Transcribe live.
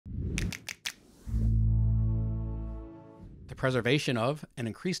preservation of and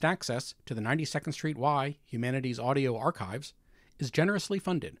increased access to the 92nd Street Y Humanities Audio Archives is generously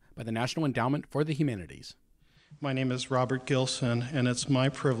funded by the National Endowment for the Humanities. My name is Robert Gilson, and it's my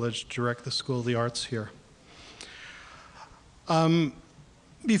privilege to direct the School of the Arts here.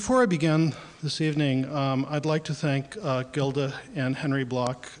 Before I begin this evening, I'd like to thank Gilda and Henry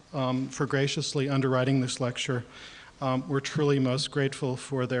Block for graciously underwriting this lecture. We're truly most grateful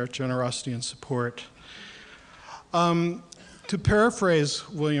for their generosity and support. To paraphrase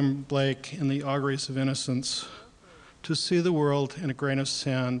William Blake in The Auguries of Innocence, to see the world in a grain of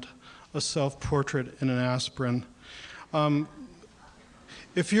sand, a self-portrait in an aspirin.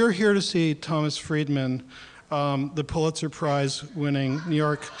 If you're here to see Thomas Friedman, the Pulitzer Prize-winning New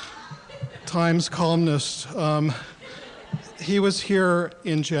York Times columnist, he was here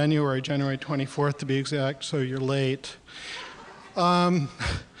in January 24th to be exact, so you're late.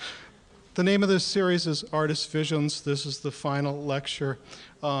 The name of this series is Artist Visions. This is the final lecture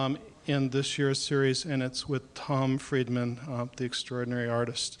in this year's series, and it's with Tom Friedman, the extraordinary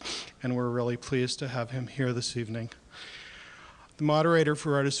artist, and we're really pleased to have him here this evening. The moderator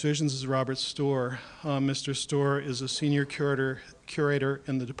for Artist Visions is Robert Storr. Mr. Storr is a senior curator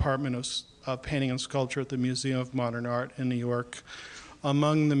in the Department of Painting and Sculpture at the Museum of Modern Art in New York.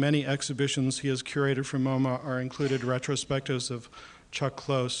 Among the many exhibitions he has curated for MoMA are included retrospectives of Chuck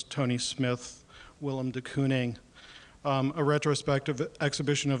Close, Tony Smith, Willem de Kooning, a retrospective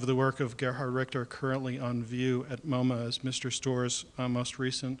exhibition of the work of Gerhard Richter currently on view at MoMA as Mr. Storr's most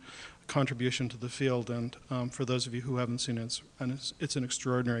recent contribution to the field. And for those of you who haven't seen it, it's an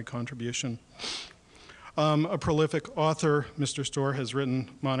extraordinary contribution. A prolific author, Mr. Storr has written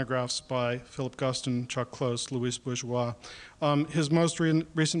monographs by Philip Guston, Chuck Close, Louis Bourgeois. His most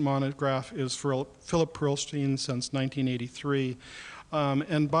recent monograph is for Philip Pearlstein since 1983.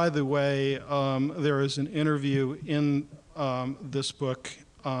 And by the way, there is an interview in this book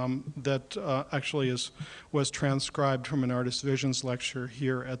that actually was transcribed from an Artist Visions lecture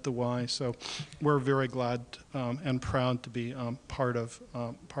here at the Y. So we're very glad and proud to be part of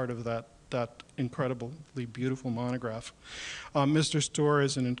that incredibly beautiful monograph. Mr. Storr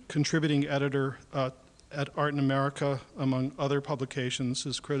is a contributing editor at Art in America, among other publications.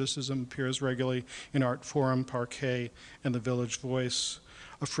 His criticism appears regularly in Art Forum, Parquet, and The Village Voice.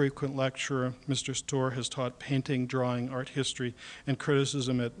 A frequent lecturer, Mr. Storr has taught painting, drawing, art history, and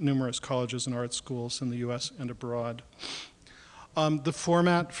criticism at numerous colleges and art schools in the US and abroad. The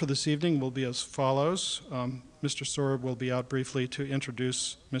format for this evening will be as follows. Mr. Storr will be out briefly to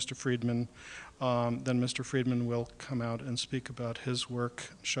introduce Mr. Friedman. Then Mr. Friedman will come out and speak about his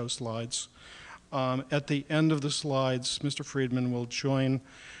work, show slides. At the end of the slides, Mr. Friedman will join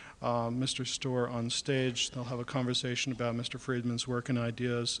Mr. Storr on stage. They'll have a conversation about Mr. Friedman's work and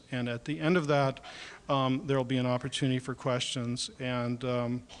ideas. And at the end of that, there will be an opportunity for questions.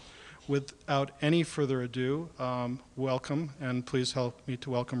 And without any further ado, welcome, and please help me to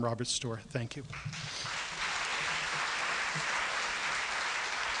welcome Robert Storr. Thank you.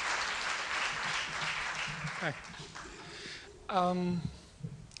 Hi.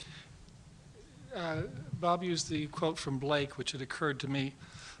 Bob used the quote from Blake, which had occurred to me,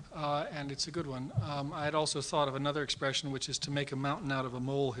 and it's a good one. I had also thought of another expression, which is to make a mountain out of a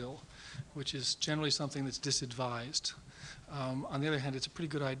molehill, which is generally something that's disadvised. On the other hand, it's a pretty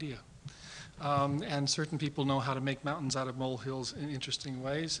good idea. And certain people know how to make mountains out of molehills in interesting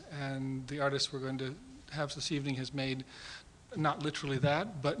ways, and the artist we're going to have this evening has made not literally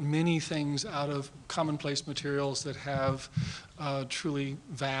that, but many things out of commonplace materials that have truly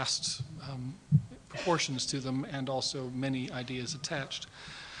vast proportions to them and also many ideas attached.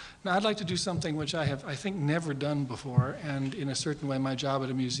 Now, I'd like to do something which I have, I think, never done before, and in a certain way my job at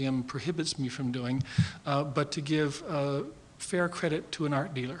a museum prohibits me from doing, but to give fair credit to an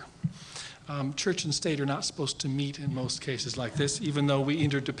art dealer. Church and state are not supposed to meet in most cases like this, even though we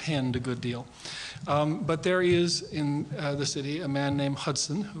interdepend a good deal. But there is in the city a man named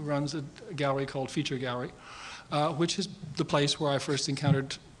Hudson who runs a gallery called Feature Gallery, which is the place where I first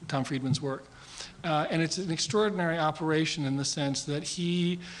encountered Tom Friedman's work. And it's an extraordinary operation in the sense that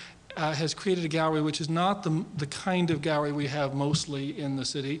he has created a gallery which is not the kind of gallery we have mostly in the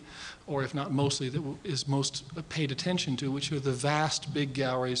city, or if not mostly, that is most paid attention to, which are the vast big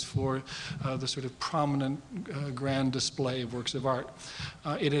galleries for the sort of prominent grand display of works of art.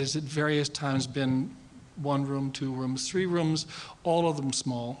 It has at various times been 1 room, 2 rooms, 3 rooms, all of them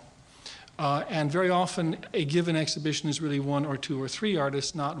small. And very often a given exhibition is really 1 or 2 or 3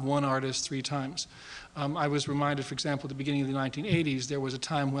 artists, not 1 artist 3 times. I was reminded, for example, at the beginning of the 1980s, there was a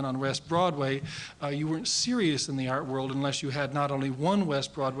time when on West Broadway, you weren't serious in the art world unless you had not only 1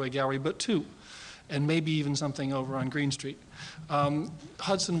 West Broadway gallery, but 2. and maybe even something over on Green Street.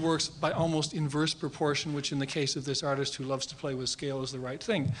 Hudson works by almost inverse proportion, which in the case of this artist who loves to play with scale is the right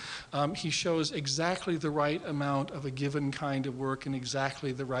thing. He shows exactly the right amount of a given kind of work in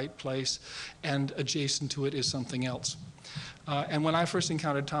exactly the right place, and adjacent to it is something else. And when I first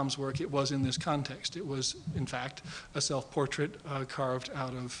encountered Tom's work, it was in this context. It was, in fact, a self-portrait carved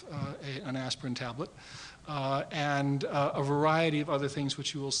out of an aspirin tablet, and a variety of other things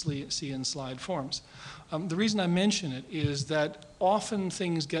which you will see in slide forms. The reason I mention it is that often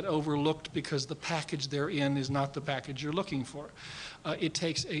things get overlooked because the package they're in is not the package you're looking for. It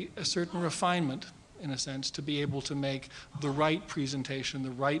takes a certain refinement, in a sense, to be able to make the right presentation,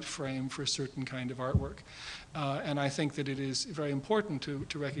 the right frame for a certain kind of artwork. And I think that it is very important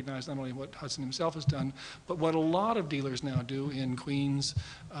to recognize not only what Hudson himself has done, but what a lot of dealers now do in Queens,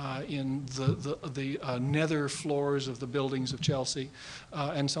 in the nether floors of the buildings of Chelsea,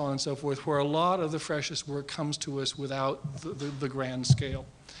 and so on and so forth, where a lot of the freshest work comes to us without the grand scale.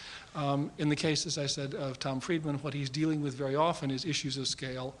 In the case, as I said, of Tom Friedman, what he's dealing with very often is issues of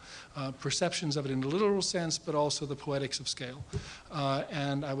scale, perceptions of it in a literal sense, but also the poetics of scale.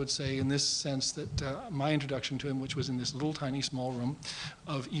 And I would say in this sense that my introduction to him, which was in this little tiny small room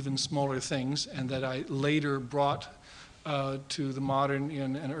of even smaller things, and that I later brought to the modern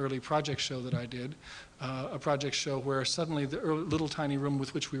in an early project show that I did, a project show where suddenly the little tiny room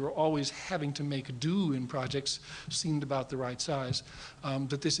with which we were always having to make do in projects seemed about the right size.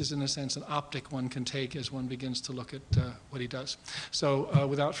 That this is, in a sense, an optic one can take as one begins to look at what he does. So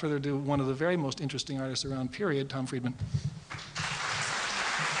without further ado, one of the very most interesting artists around, period, Tom Friedman.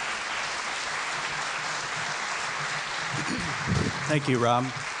 Thank you, Rob.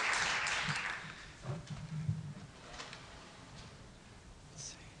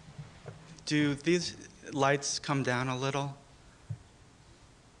 Do these lights come down a little?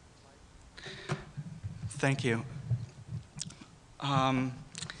 Thank you.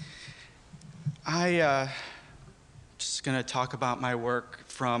 Just going to talk about my work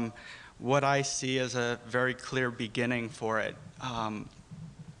from what I see as a very clear beginning for it.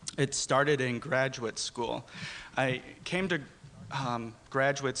 It started in graduate school. I came to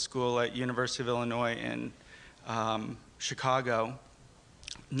graduate school at University of Illinois in Chicago,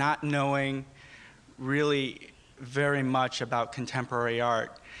 not knowing really very much about contemporary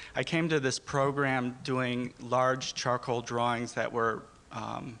art. I came to this program doing large charcoal drawings that were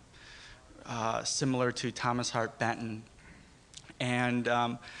similar to Thomas Hart Benton, and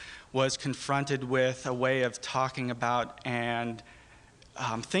was confronted with a way of talking about and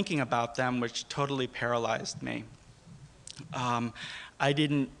thinking about them which totally paralyzed me.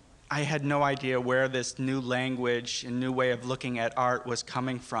 I had no idea where this new language and new way of looking at art was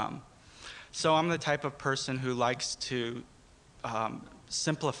coming from. So I'm the type of person who likes to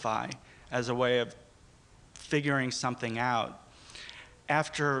simplify as a way of figuring something out.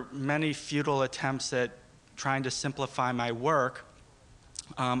 After many futile attempts at trying to simplify my work,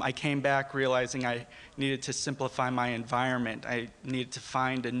 I came back realizing I needed to simplify my environment. I needed to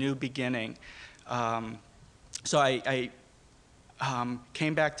find a new beginning. So I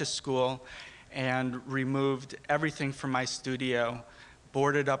came back to school and removed everything from my studio,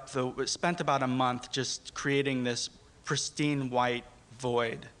 boarded up spent about a month just creating this pristine white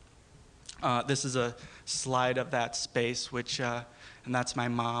void. This is a slide of that space, and that's my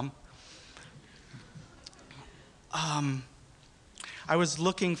mom. I was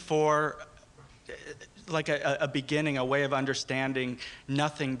looking for like a beginning, a way of understanding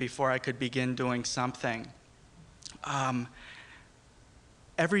nothing before I could begin doing something.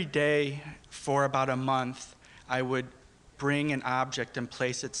 Every day for about a month, I would bring an object and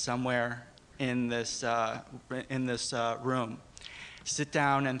place it somewhere in this room. Sit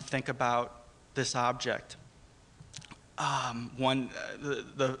down and think about this object.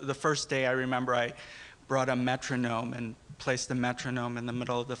 The first day I remember I brought a metronome and placed the metronome in the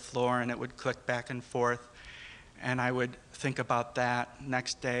middle of the floor, and it would click back and forth, and I would think about that.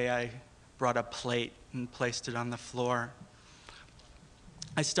 Next day I brought a plate and placed it on the floor.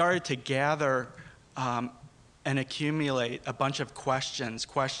 I started to gather and accumulate a bunch of questions,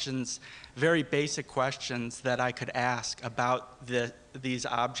 very basic questions that I could ask about these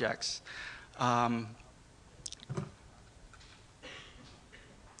objects.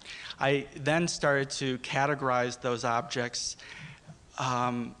 I then started to categorize those objects,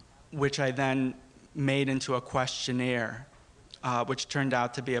 which I then made into a questionnaire, which turned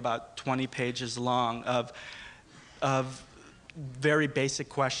out to be about 20 pages long of very basic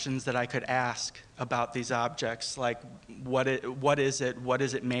questions that I could ask about these objects, like what is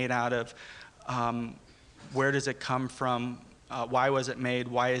it made out of, where does it come from, why was it made,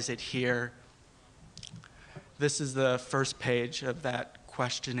 why is it here, This is the first page of that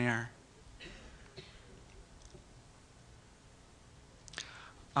questionnaire.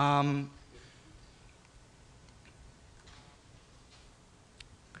 One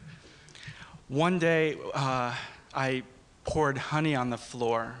day, I poured honey on the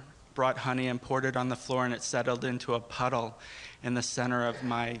floor, brought honey and poured it on the floor, and it settled into a puddle in the center of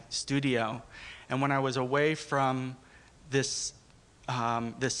my studio. And when I was away from this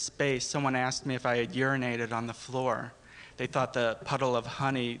space, someone asked me if I had urinated on the floor. They thought the puddle of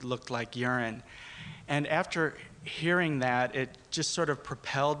honey looked like urine. And after hearing that, it just sort of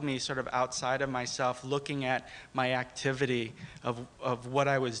propelled me sort of outside of myself, looking at my activity of what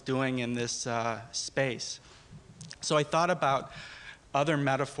I was doing in this space. So I thought about other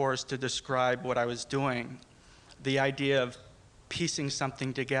metaphors to describe what I was doing. The idea of piecing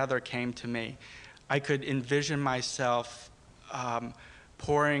something together came to me. I could envision myself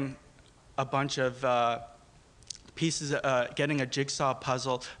pouring a bunch of pieces, getting a jigsaw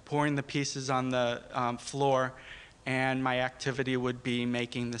puzzle, pouring the pieces on the floor, and my activity would be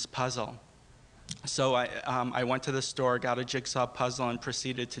making this puzzle. So I went to the store, got a jigsaw puzzle, and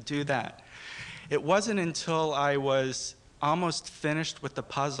proceeded to do that. It wasn't until I was almost finished with the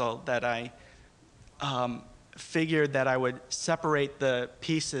puzzle that I figured that I would separate the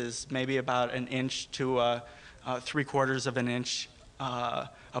pieces maybe about an inch to 3/4 of an inch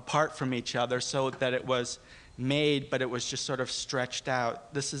apart from each other, so that it was made, but it was just sort of stretched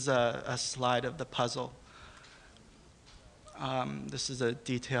out. This is a slide of the puzzle. This is a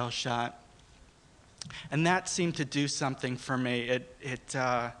detail shot. And that seemed to do something for me.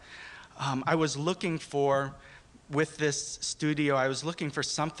 I was looking for, with this studio, I was looking for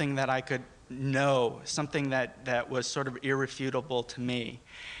something that I could know, something that was sort of irrefutable to me.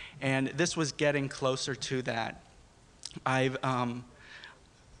 And this was getting closer to that. I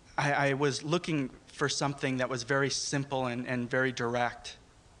was looking for something that was very simple and very direct.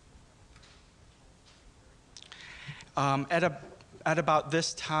 At about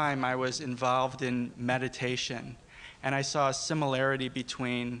this time, I was involved in meditation, and I saw a similarity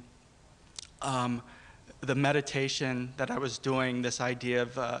between the meditation that I was doing, this idea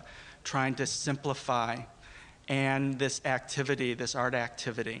of trying to simplify, and this activity, this art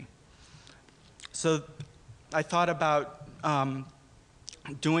activity. So I thought about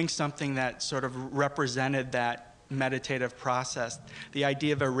doing something that sort of represented that meditative process. The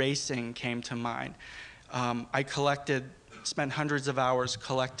idea of erasing came to mind. I spent hundreds of hours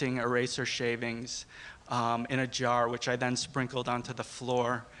collecting eraser shavings in a jar, which I then sprinkled onto the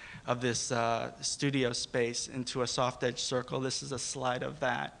floor of this studio space into a soft edge circle. This is a slide of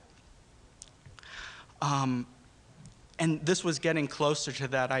that. And this was getting closer to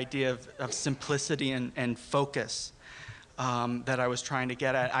that idea of simplicity and focus that I was trying to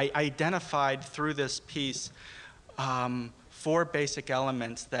get at. I identified through this piece 4 basic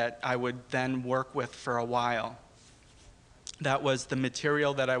elements that I would then work with for a while. That was the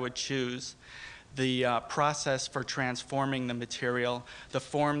material that I would choose, the process for transforming the material, the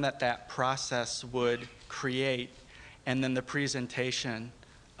form that process would create, and then the presentation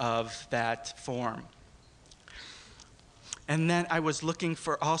of that form. And then I was looking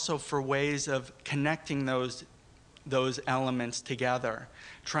also for ways of connecting those elements together,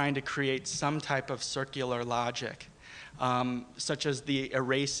 trying to create some type of circular logic, such as the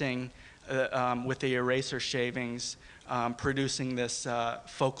erasing with the eraser shavings, producing this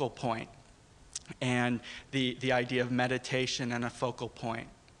focal point, and the idea of meditation and a focal point.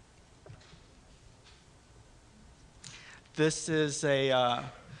 This is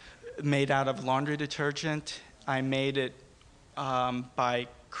made out of laundry detergent. I made it by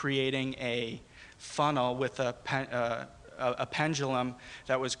creating a funnel with a pendulum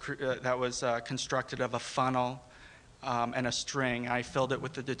that was constructed of a funnel and a string. I filled it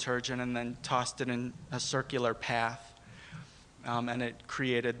with the detergent and then tossed it in a circular path, and it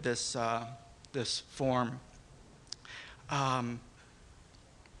created this form. I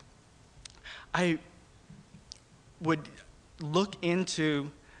would look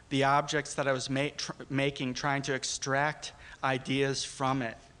into the objects that I was making, trying to extract ideas from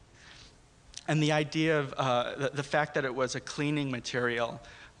it. And the idea of the fact that it was a cleaning material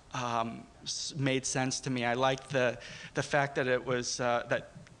made sense to me. I liked the fact that it was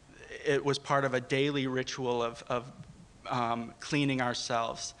part of a daily ritual of cleaning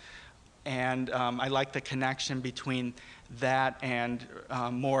ourselves. And I like the connection between that and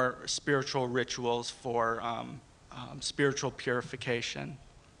more spiritual rituals for spiritual purification.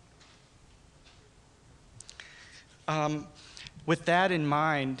 With that in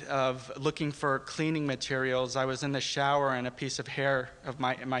mind, of looking for cleaning materials, I was in the shower and a piece of hair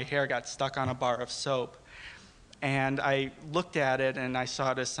my hair got stuck on a bar of soap. And I looked at it and I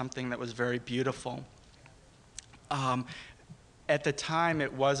saw it as something that was very beautiful. At the time,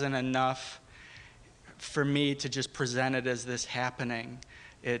 it wasn't enough for me to just present it as this happening.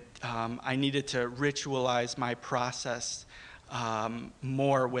 I needed to ritualize my process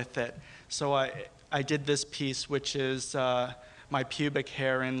more with it. So I did this piece, which is my pubic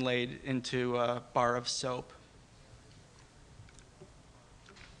hair inlaid into a bar of soap.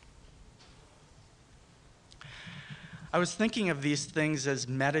 I was thinking of these things as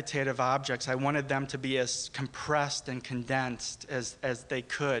meditative objects. I wanted them to be as compressed and condensed as they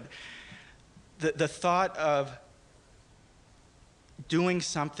could. The thought of doing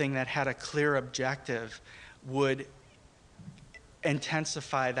something that had a clear objective would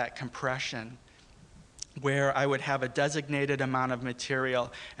intensify that compression, where I would have a designated amount of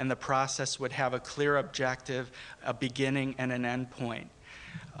material and the process would have a clear objective, a beginning and an end point.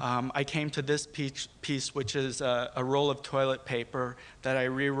 I came to this piece, which is a roll of toilet paper that I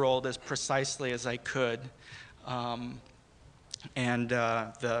re-rolled as precisely as I could, and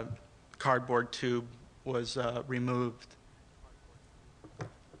the cardboard tube was removed.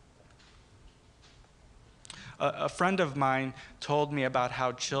 A friend of mine told me about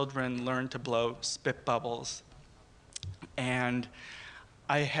how children learn to blow spit bubbles, and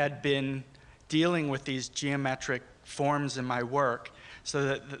I had been dealing with these geometric forms in my work. So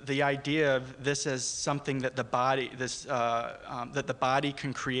that the idea of this as something that the body, that the body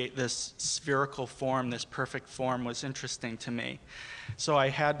can create this spherical form, this perfect form, was interesting to me. So I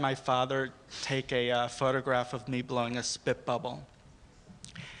had my father take a photograph of me blowing a spit bubble,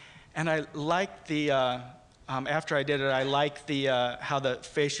 and I liked the. After I did it, I liked how the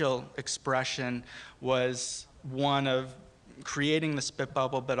facial expression was one of creating the spit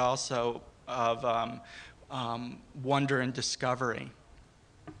bubble, but also of wonder and discovery.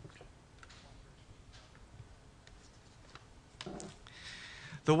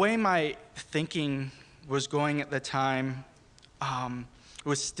 The way my thinking was going at the time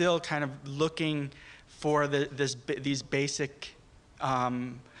was still kind of looking for these basic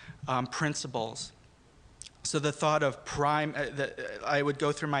principles. So the thought of I would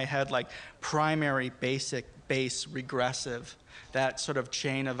go through my head like primary, basic, base, regressive, that sort of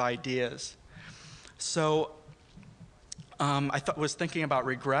chain of ideas. So I was thinking about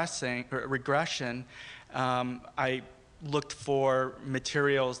regression. I looked for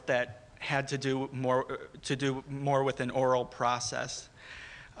materials that had to do more with an oral process.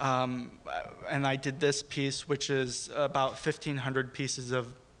 And I did this piece, which is about 1,500 pieces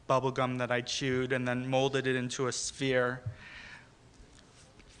of bubble gum that I chewed and then molded it into a sphere.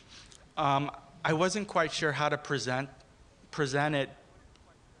 I wasn't quite sure how to present it.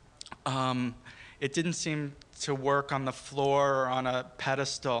 It didn't seem to work on the floor or on a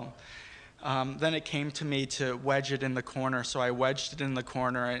pedestal. Then it came to me to wedge it in the corner, so I wedged it in the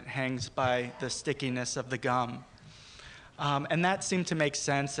corner. It hangs by the stickiness of the gum. And that seemed to make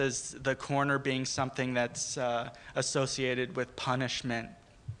sense as the corner being something that's associated with punishment.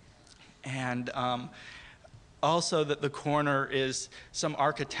 And also that the corner is some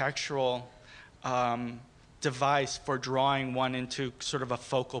architectural device for drawing one into sort of a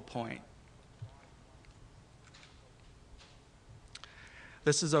focal point.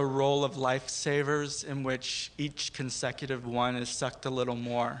 This is a roll of lifesavers in which each consecutive one is sucked a little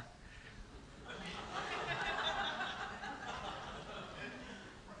more.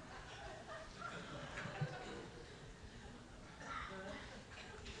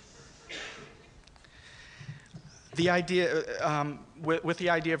 The idea, with the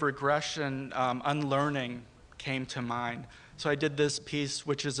idea of regression, unlearning came to mind. So I did this piece,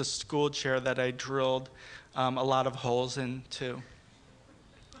 which is a school chair that I drilled a lot of holes into,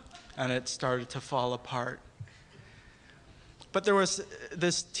 and it started to fall apart. But there was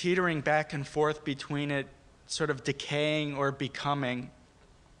this teetering back and forth between it sort of decaying or becoming,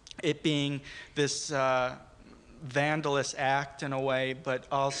 it being this vandalous act in a way, but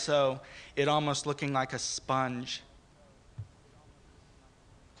also it almost looking like a sponge.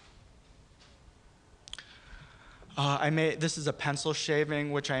 This is a pencil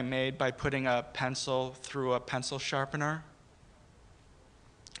shaving, which I made by putting a pencil through a pencil sharpener,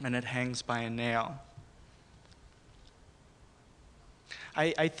 and it hangs by a nail.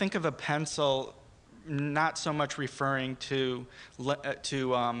 I think of a pencil not so much referring to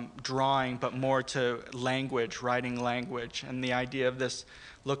drawing, but more to language, writing language, and the idea of this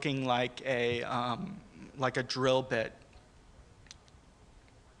looking like a drill bit.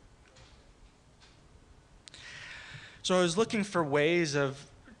 So I was looking for ways of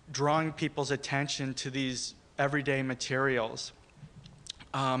drawing people's attention to these everyday materials.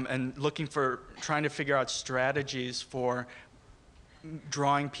 and trying to figure out strategies for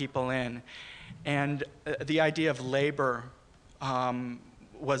drawing people in. And the idea of labor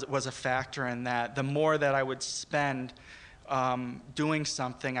was a factor in that. The more that I would spend doing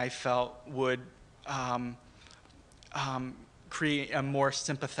something, I felt would create a more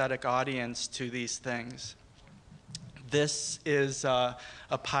sympathetic audience to these things. This is a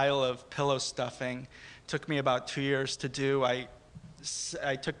pile of pillow stuffing. Took me about 2 years to do. I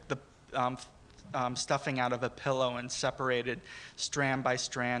took the stuffing out of a pillow and separated strand by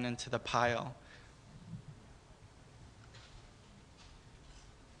strand into the pile.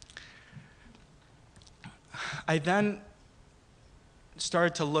 I then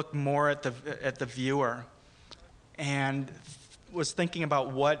started to look more at the viewer, and was thinking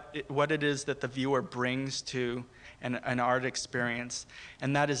about what it is that the viewer brings to an art experience,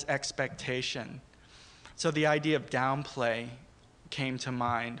 and that is expectation. So the idea of downplay came to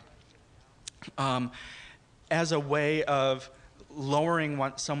mind as a way of lowering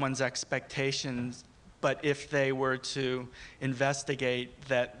someone's expectations, but if they were to investigate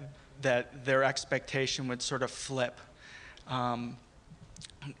that their expectation would sort of flip,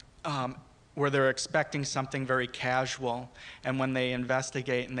 where they're expecting something very casual, and when they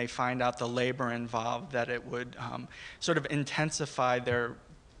investigate and they find out the labor involved, that it would sort of intensify their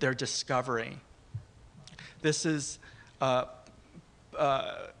discovery. This is a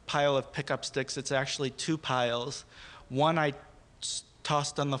pile of pickup sticks. It's actually 2 piles. One I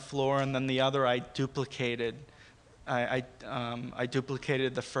tossed on the floor, and then the other I duplicated. I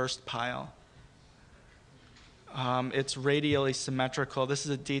duplicated the first pile. It's radially symmetrical. This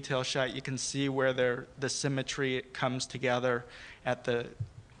is a detail shot. You can see where the symmetry comes together at the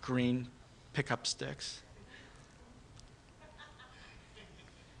green pickup sticks.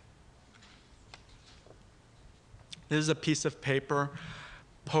 This is a piece of paper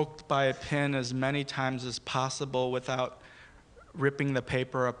poked by a pin as many times as possible without ripping the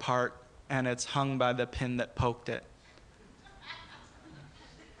paper apart, and it's hung by the pin that poked it.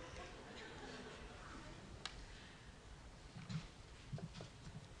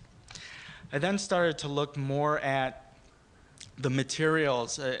 I then started to look more at the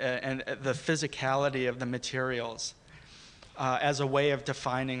materials and the physicality of the materials as a way of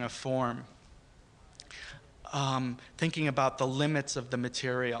defining a form. Thinking about the limits of the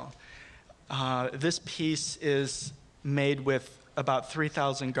material. This piece is made with about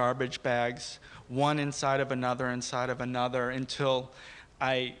 3,000 garbage bags, one inside of another, until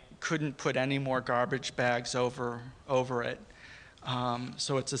I couldn't put any more garbage bags over it.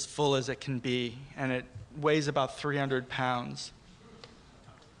 So it's as full as it can be, and it weighs about 300 pounds.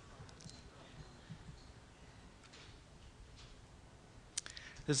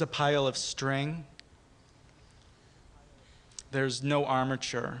 There's a pile of string. There's no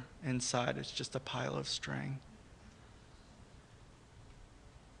armature inside, it's just a pile of string.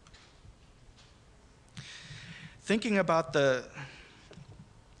 Thinking about the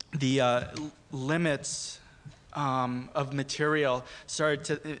limits of material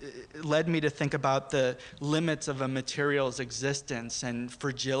led me to think about the limits of a material's existence and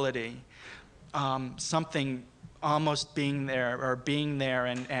fragility. Something almost being there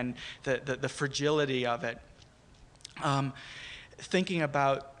and the fragility of it. Thinking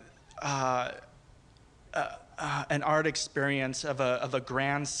about an art experience of a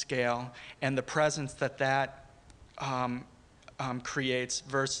grand scale and the presence that creates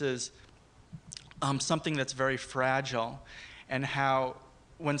versus something that's very fragile, and how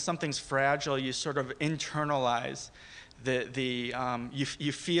when something's fragile, you sort of internalize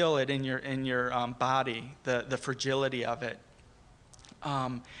you feel it in your body, the fragility of it,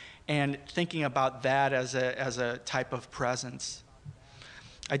 and thinking about that as a type of presence.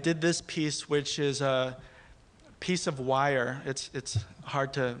 I did this piece, which is a piece of wire. It's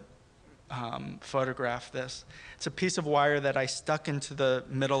hard to photograph this. It's a piece of wire that I stuck into the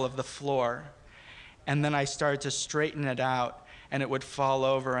middle of the floor, and then I started to straighten it out, and it would fall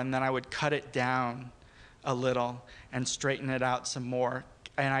over, and then I would cut it down a little and straighten it out some more.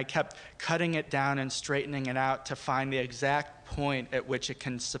 And I kept cutting it down and straightening it out to find the exact point at which it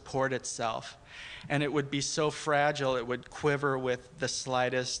can support itself. And it would be so fragile, it would quiver with the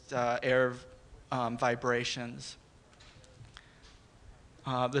slightest air vibrations.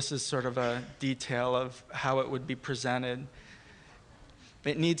 This is sort of a detail of how it would be presented.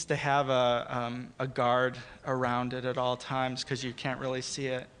 It needs to have a guard around it at all times because you can't really see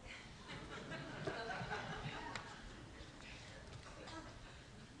it.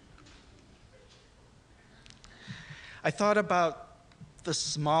 I thought about the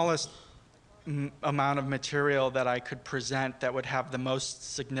smallest amount of material that I could present that would have the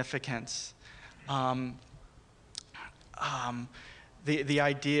most significance. The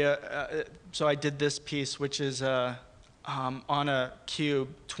idea, so I did this piece, which is on a cube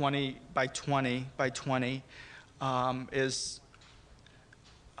 20 by 20 by 20, is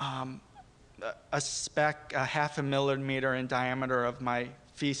a speck, a 0.5 millimeter in diameter of my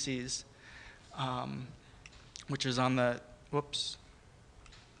feces, which is on the,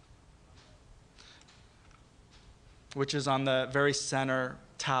 which is on the very center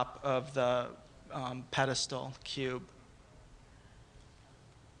top of the pedestal cube.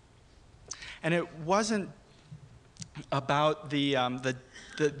 And it wasn't about the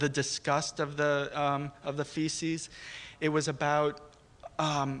disgust of the feces. It was about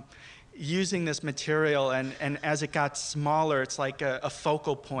using this material, and as it got smaller, it's like a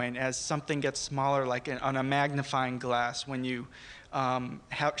focal point. As something gets smaller, like on a magnifying glass, when you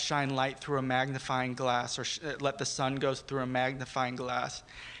shine light through a magnifying glass, or let the sun go through a magnifying glass,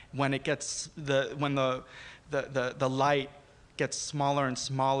 when it gets when the light gets smaller and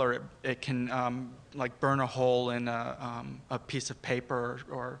smaller, it can like burn a hole in a piece of paper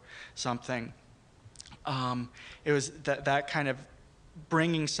or something. It was that kind of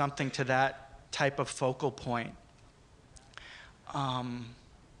bringing something to that type of focal point.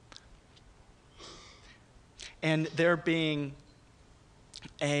 And there being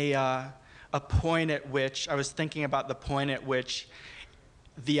a point at which, I was thinking about the point at which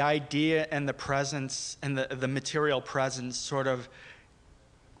the idea and the presence and the material presence sort of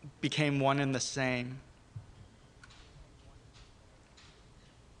became one and the same.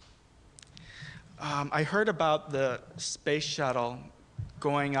 I heard about the space shuttle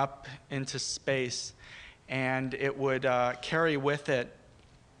going up into space, and it would carry with it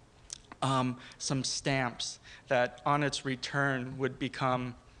some stamps that on its return would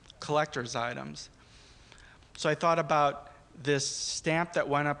become collector's items. So I thought about this stamp that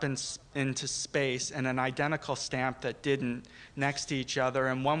went up into space and an identical stamp that didn't next to each other,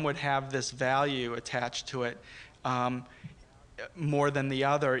 and one would have this value attached to it more than the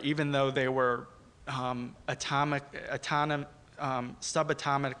other, even though they were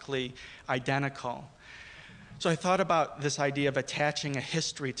subatomically identical. So I thought about this idea of attaching a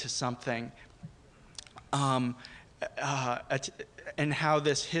history to something, and how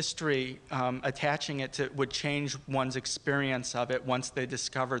this history, attaching it to, would change one's experience of it once they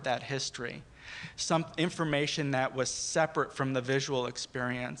discovered that history. Some information that was separate from the visual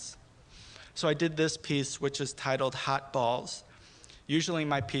experience. So I did this piece, which is titled Hot Balls. Usually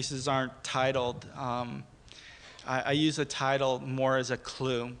my pieces aren't titled. I use a title more as a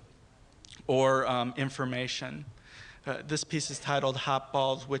clue or information. This piece is titled Hot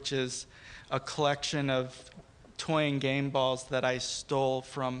Balls, which is a collection of toy and game balls that I stole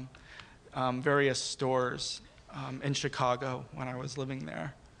from various stores in Chicago when I was living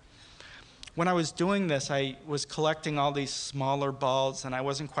there. When I was doing this, I was collecting all these smaller balls, and I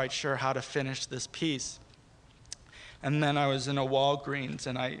wasn't quite sure how to finish this piece. And then I was in a Walgreens,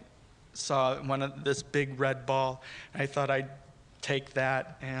 and I saw this big red ball. I thought I'd take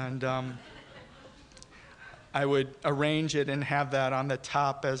that, and I would arrange it and have that on the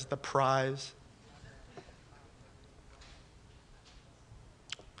top as the prize.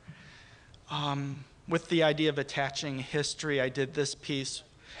 With the idea of attaching history, I did this piece.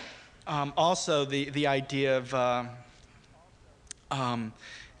 Also, the idea of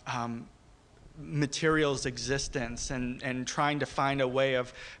materials existence and trying to find a way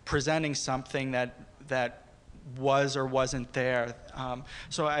of presenting something that was or wasn't there.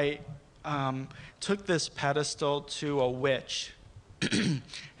 So I took this pedestal to a witch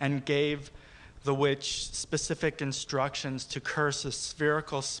and gave the witch specific instructions to curse a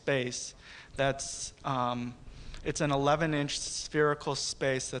spherical space that's it's an 11-inch spherical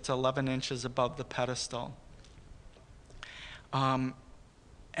space that's 11 inches above the pedestal. And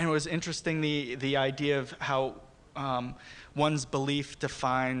it was interesting, the idea of how one's belief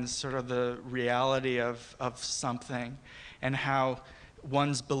defines sort of the reality of something, and how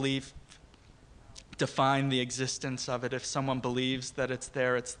one's belief defined the existence of it. If someone believes that it's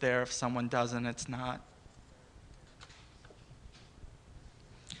there, it's there. If someone doesn't, it's not.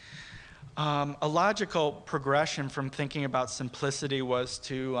 A logical progression from thinking about simplicity was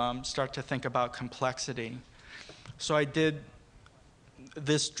to start to think about complexity. So I did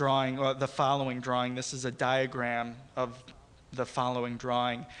this drawing, or the following drawing. This is a diagram of the following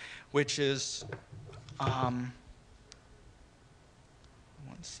drawing, which is, one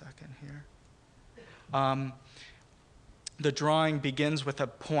second here. The drawing begins with a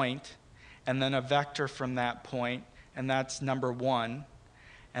point, and then a vector from that point, and that's number 1.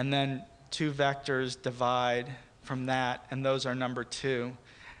 And then two vectors divide from that, and those are number 2.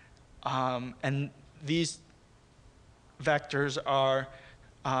 And these vectors are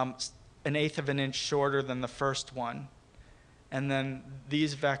 1/8 of an inch shorter than the first one. And then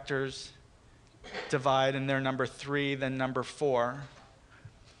these vectors divide, and they're number 3, then number 4.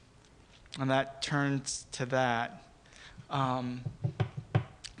 And that turns to that.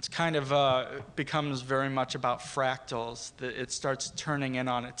 It's kind of becomes very much about fractals. It starts turning in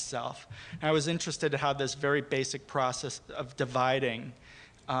on itself. And I was interested in how this very basic process of dividing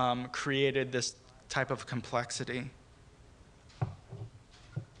created this type of complexity.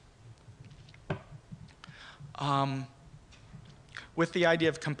 With the idea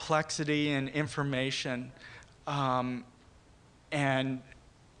of complexity and information, and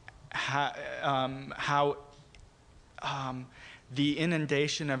how the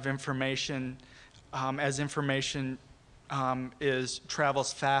inundation of information, as information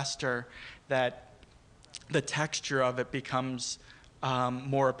travels faster, that the texture of it becomes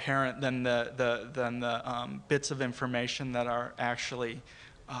more apparent than the bits of information that are actually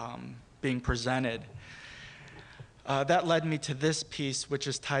being presented. That led me to this piece, which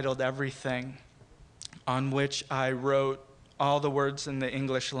is titled Everything, on which I wrote all the words in the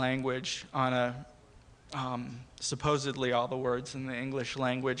English language on a, supposedly all the words in the English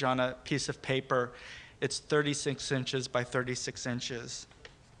language on a piece of paper. It's 36 inches by 36 inches.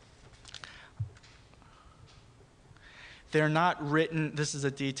 They're not written, this is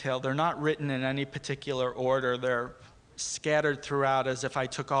a detail, they're not written in any particular order. They're scattered throughout as if I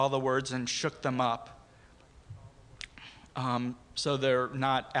took all the words and shook them up. So they're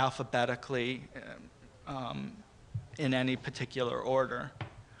not alphabetically in any particular order.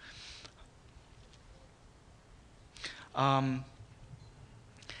 I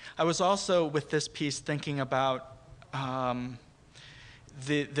was also, with this piece, thinking about the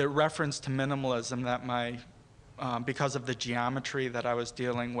reference to minimalism that because of the geometry that I was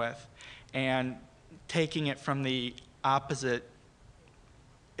dealing with, and taking it from the opposite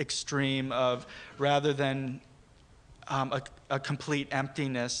extreme of, rather than a complete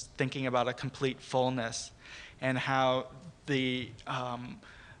emptiness, thinking about a complete fullness, and how the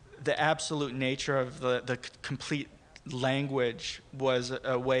absolute nature of the complete language was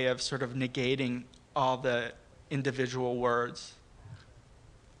a way of sort of negating all the individual words.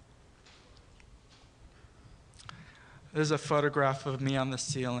 There's a photograph of me on the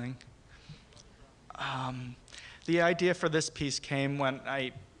ceiling. The idea for this piece came when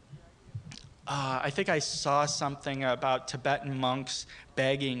I think I saw something about Tibetan monks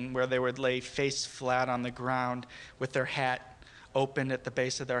begging, where they would lay face flat on the ground with their hat open at the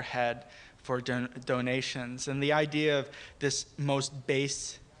base of their head for donations. And the idea of this most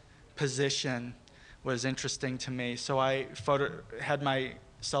base position was interesting to me. So I had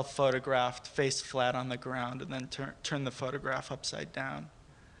myself photographed face flat on the ground, and then turned the photograph upside down.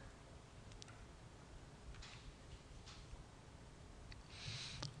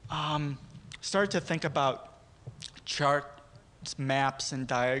 Started to think about charts, maps, and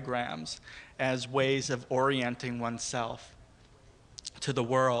diagrams as ways of orienting oneself to the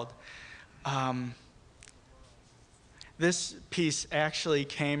world. This piece actually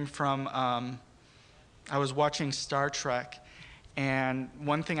came from, I was watching Star Trek, and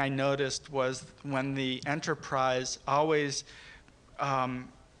one thing I noticed was when the Enterprise always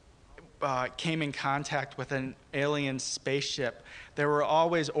came in contact with an alien spaceship, they were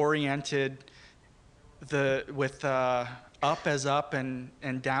always oriented with up as up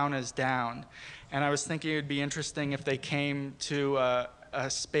and down as down. And I was thinking it would be interesting if they came to a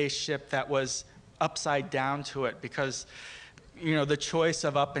spaceship that was upside down to it, because the choice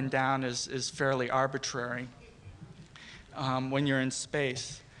of up and down is fairly arbitrary when you're in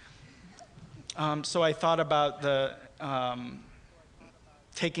space. So I thought about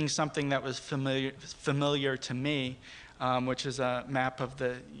taking something that was familiar to me, which is a map of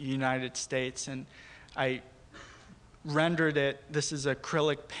the United States, and I rendered it. This is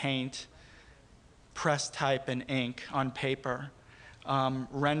acrylic paint, press type, and ink on paper,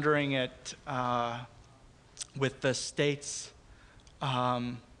 rendering it with the states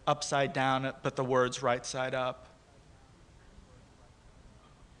upside down, but the words right side up.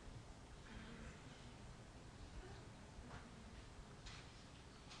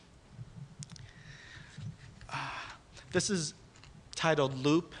 This is titled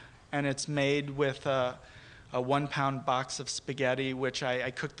Loop, and it's made with a 1-pound box of spaghetti, which I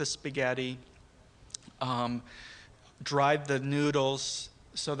cooked the spaghetti, dried the noodles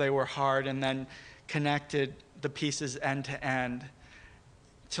so they were hard, and then connected the pieces end to end,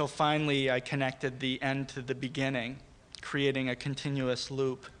 till finally I connected the end to the beginning, creating a continuous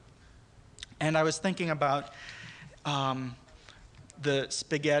loop. And I was thinking about the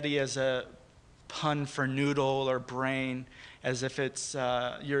spaghetti as a pun for noodle or brain, as if it's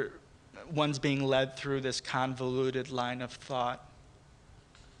one's being led through this convoluted line of thought.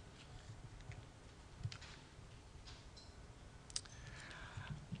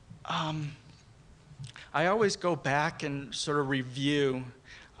 I always go back and sort of review,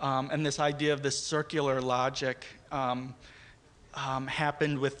 and this idea of this circular logic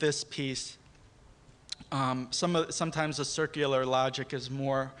happened with this piece. Sometimes the circular logic is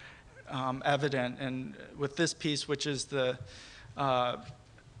more evident, and with this piece, which is the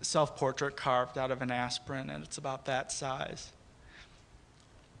self-portrait carved out of an aspirin, and it's about that size.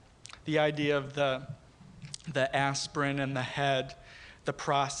 The idea of the aspirin and the head, the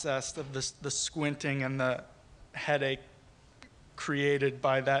process of the squinting and the headache created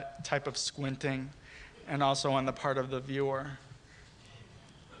by that type of squinting, and also on the part of the viewer.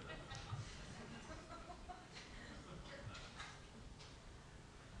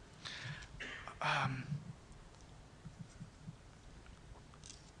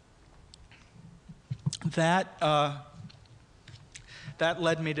 That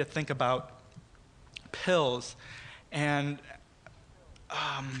led me to think about pills, and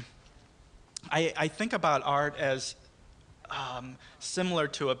I think about art as similar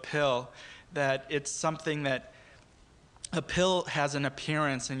to a pill, that it's something that a pill has an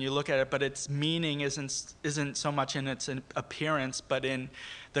appearance and you look at it, but its meaning isn't so much in its appearance, but in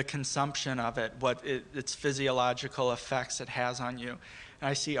the consumption of it, its physiological effects it has on you. And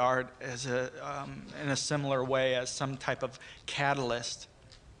I see art as in a similar way as some type of catalyst.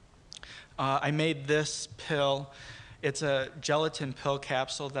 I made this pill. It's a gelatin pill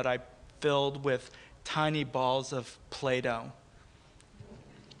capsule that I filled with tiny balls of Play-Doh.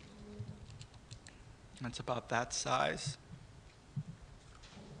 It's about that size.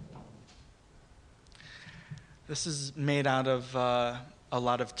 This is made out of a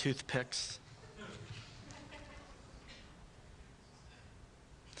lot of toothpicks.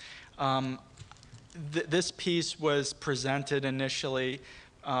 This piece was presented initially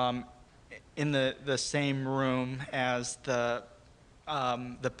in the same room as the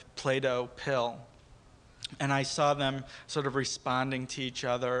Play-Doh pill. And I saw them sort of responding to each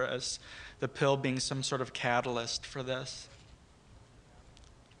other as the pill being some sort of catalyst for this.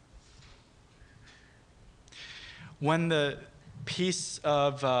 When the piece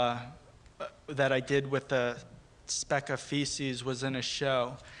of that I did with the speck of feces was in a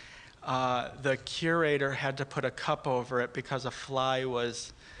show, the curator had to put a cup over it because a fly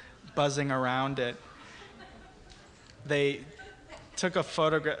was buzzing around it. They took a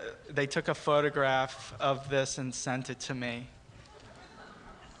photograph of this and sent it to me,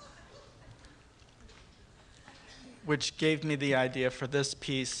 which gave me the idea for this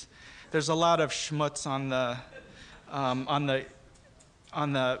piece. There's a lot of schmutz on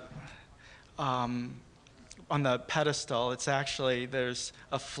the pedestal. It's actually, there's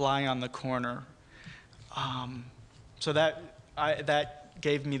a fly on the corner. So that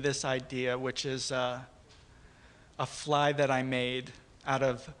gave me this idea, which is a fly that I made out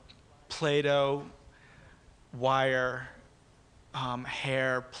of Play-Doh, wire,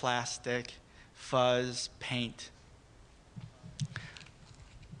 hair, plastic, fuzz, paint.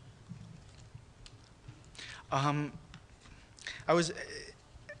 Then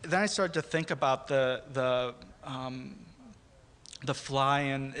I started to think about the fly,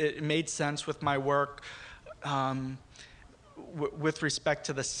 and it made sense with my work with respect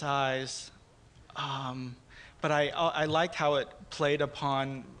to the size. But I liked how it played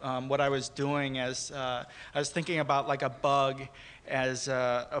upon what I was doing, as I was thinking about like a bug as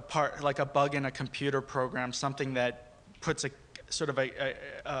like a bug in a computer program, something that puts a sort of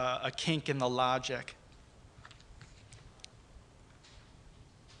a kink in the logic.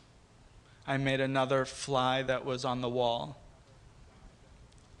 I made another fly that was on the wall.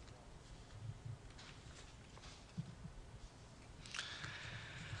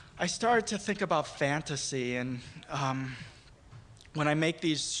 I started to think about fantasy, and when I make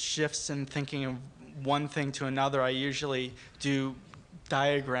these shifts in thinking of one thing to another, I usually do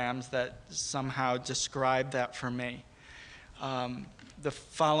diagrams that somehow describe that for me. The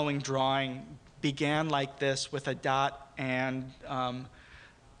following drawing began like this, with a dot and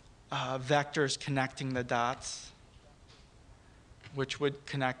vectors connecting the dots, which would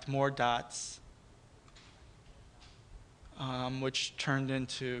connect more dots, which turned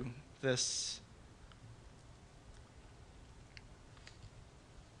into this.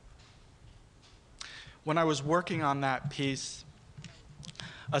 When I was working on that piece,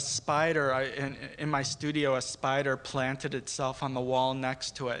 a spider, in my studio, a spider planted itself on the wall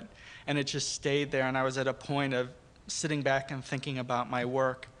next to it. and it just stayed there, and I was at a point of sitting back and thinking about my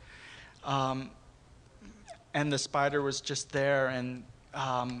work. And the spider was just there, and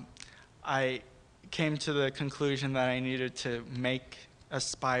I came to the conclusion that I needed to make a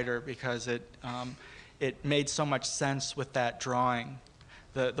spider because it made so much sense with that drawing.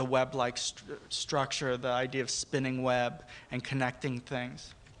 The web-like structure, the idea of spinning web and connecting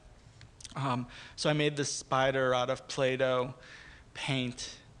things. So I made this spider out of Play-Doh,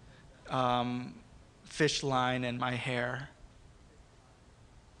 paint, fish line, and my hair.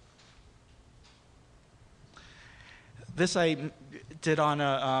 This I did on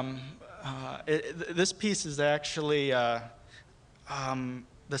a, this piece is actually the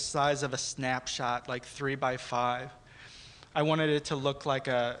size of a snapshot, like 3 by 5. I wanted it to look like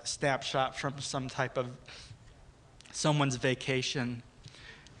a snapshot from some type of someone's vacation.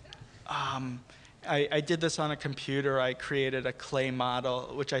 I did this on a computer. I created a clay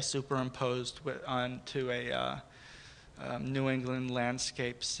model, which I superimposed onto a New England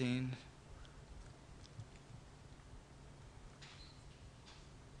landscape scene.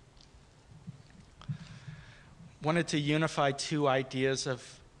 Wanted to unify two ideas of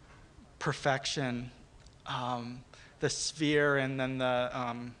perfection, the sphere and then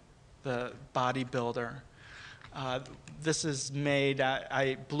the bodybuilder. This is made,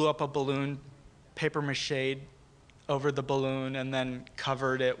 I blew up a balloon, paper mache over the balloon, and then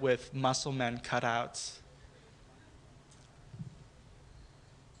covered it with muscle men cutouts.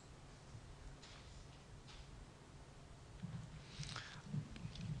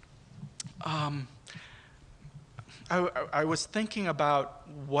 I was thinking about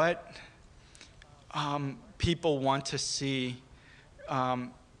what people want to see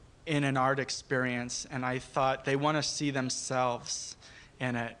in an art experience, and I thought they want to see themselves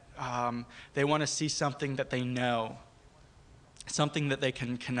in it. They want to see something that they know, something that they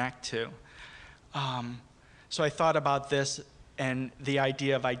can connect to. So I thought about this and the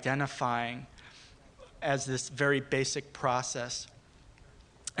idea of identifying as this very basic process.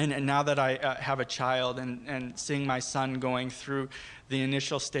 And now that I have a child and seeing my son going through the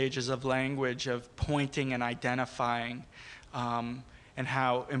initial stages of language, of pointing and identifying, and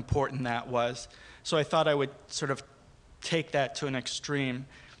how important that was. So I thought I would sort of take that to an extreme,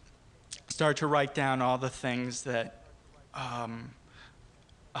 start to write down all the things that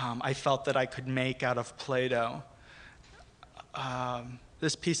I felt that I could make out of Play-Doh.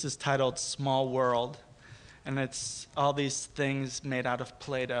 This piece is titled Small World, and it's all these things made out of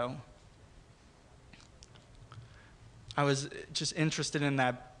Play-Doh. I was just interested in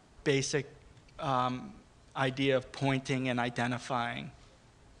that basic idea of pointing and identifying.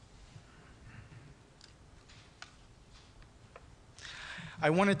 I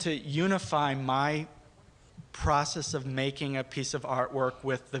wanted to unify my process of making a piece of artwork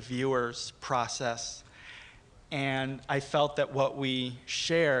with the viewer's process. And I felt that what we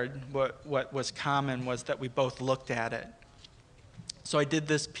shared, what was common, was that we both looked at it. So I did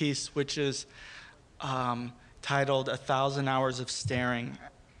this piece, which is titled 1,000 Hours of Staring.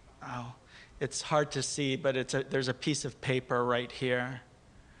 Oh, it's hard to see, but there's a piece of paper right here,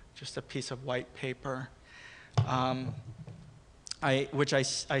 just a piece of white paper, which I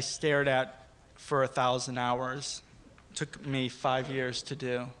stared at for 1,000 hours. It took me 5 years to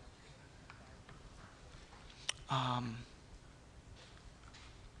do.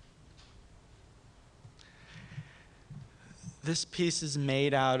 This piece is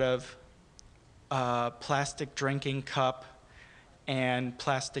made out of a plastic drinking cup and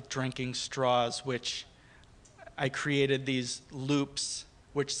plastic drinking straws, which I created these loops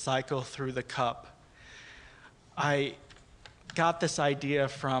which cycle through the cup. I got this idea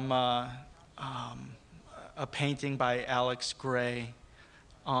from a painting by Alex Gray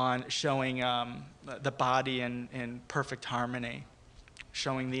on showing the body in perfect harmony,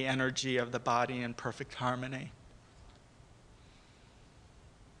 showing the energy of the body in perfect harmony.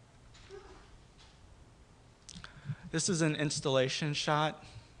 This is an installation shot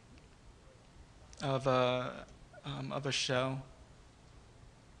of a show.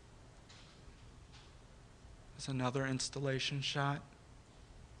 There's another installation shot.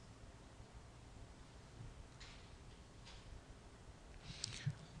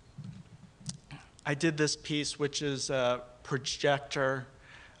 I did this piece, which is a projector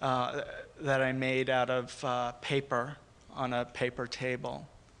that I made out of paper on a paper table.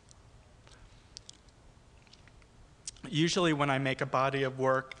 Usually when I make a body of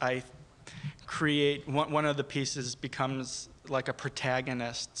work, I create, one of the pieces becomes like a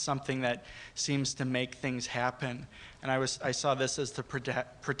protagonist, something that seems to make things happen. And I saw this as the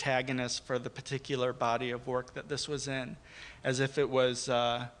protagonist for the particular body of work that this was in, as if it was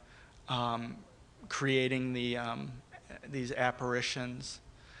creating these apparitions.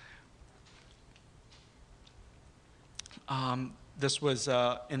 This was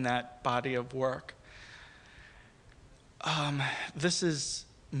in that body of work. This is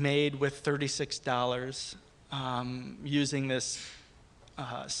made with $36 using this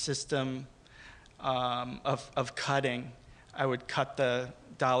system of cutting. I would cut the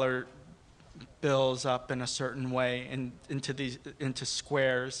dollar bills up in a certain way into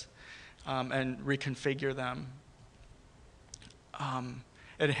squares and reconfigure them.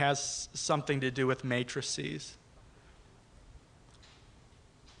 It has something to do with matrices.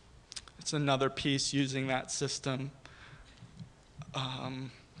 It's another piece using that system,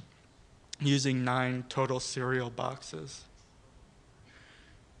 using 9 total cereal boxes.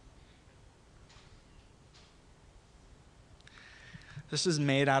 This is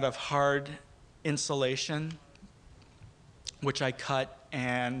made out of hard insulation, which I cut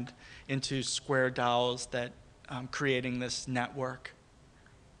and into square dowels that creating this network,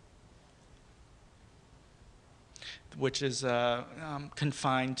 which is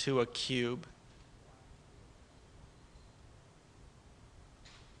confined to a cube.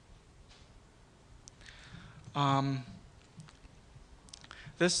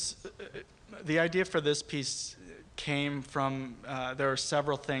 The idea for this piece came from, there are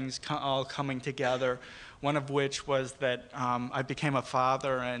several things all coming together, one of which was that I became a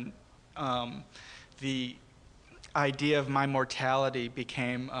father, and the idea of my mortality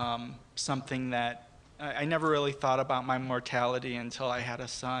became something that I never really thought about my mortality until I had a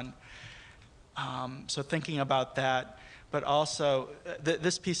son. So thinking about that, but also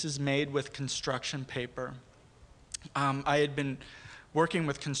this piece is made with construction paper. I had been working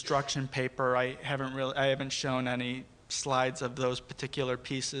with construction paper. I haven't shown any slides of those particular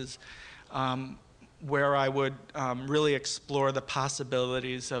pieces, where I would really explore the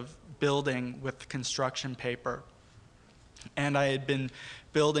possibilities of building with construction paper. And I had been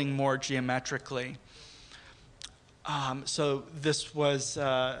building more geometrically. So this was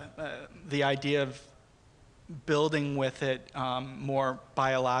the idea of building with it more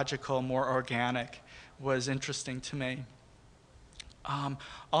biological, more organic, was interesting to me.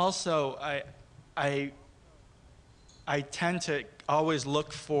 Also, I tend to always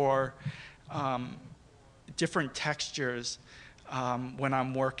look for different textures when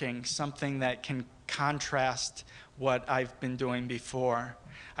I'm working, something that can contrast what I've been doing before.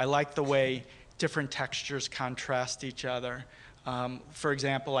 I like the way different textures contrast each other. For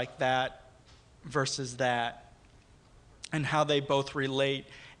example, like that versus that, and how they both relate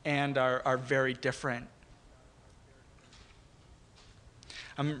and are very different.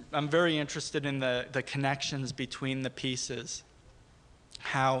 I'm very interested in the connections between the pieces.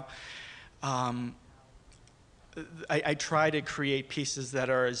 How I try to create pieces that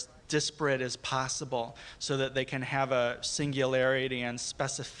are as disparate as possible so that they can have a singularity and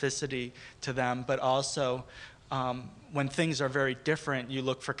specificity to them, but also when things are very different, you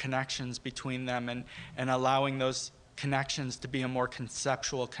look for connections between them and allowing those connections to be a more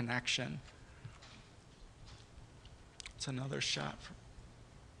conceptual connection. It's another shot.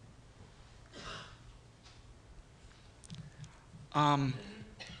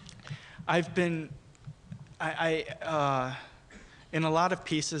 I've been, in a lot of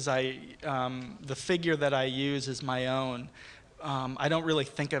pieces, the figure that I use is my own. I don't really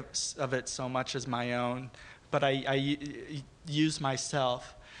think of it so much as my own, but I use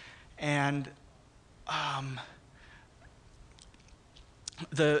myself. And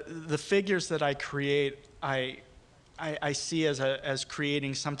the figures that I create, I see as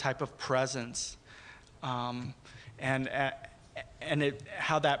creating some type of presence, and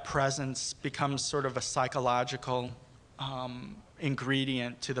how that presence becomes sort of a psychological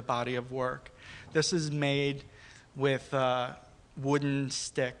ingredient to the body of work. This is made with wooden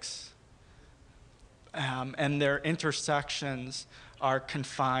sticks, and their intersections are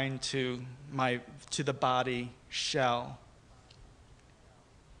confined to the body shell.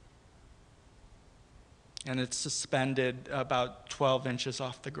 And it's suspended about 12 inches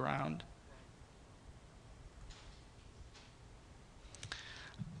off the ground.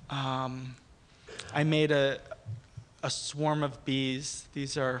 I made a swarm of bees.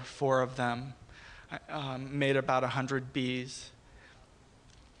 These are 4 of them. I made about 100 bees.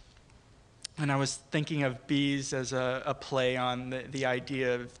 And I was thinking of bees as a play on the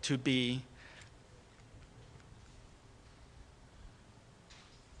idea of to be.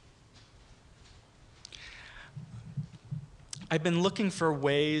 I've been looking for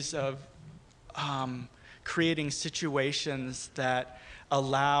ways of creating situations that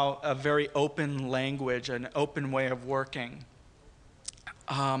allow a very open language, an open way of working.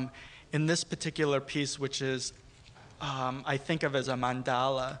 in this particular piece, which is I think of as a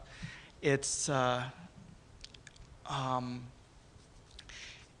mandala, it's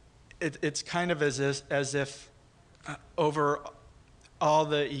kind of as if over all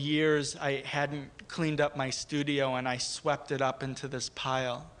the years I hadn't cleaned up my studio and I swept it up into this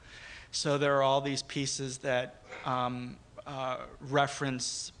pile. So there are all these pieces that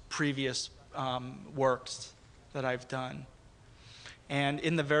reference previous works that I've done. And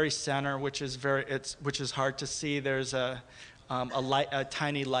in the very center, which is hard to see, there's a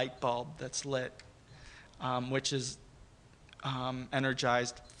tiny light bulb that's lit, which is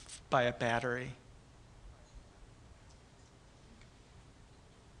energized by a battery.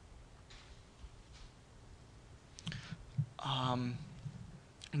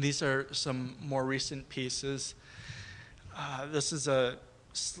 These are some more recent pieces. This is a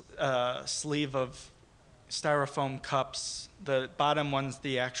sleeve of styrofoam cups. The bottom one's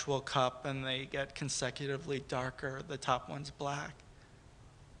the actual cup, and they get consecutively darker. The top one's black.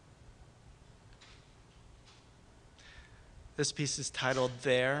 This piece is titled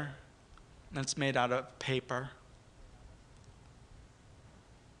There, and it's made out of paper.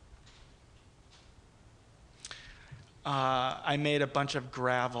 I made a bunch of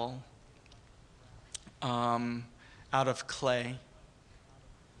gravel out of clay.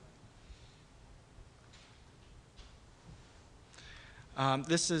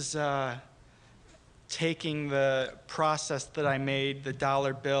 This is taking the process that I made, the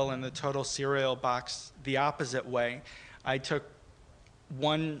dollar bill and the total cereal box, the opposite way. I took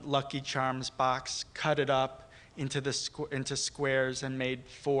one Lucky Charms box, cut it up into squares, and made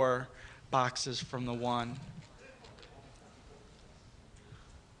 4 boxes from the one.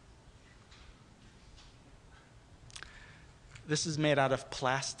 This is made out of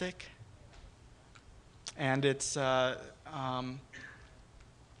plastic, and it's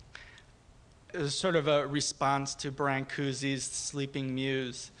sort of a response to Brancusi's Sleeping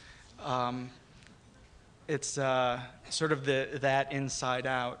Muse. It's sort of that inside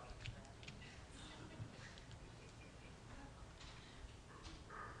out.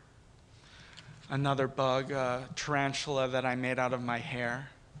 Another bug, tarantula that I made out of my hair.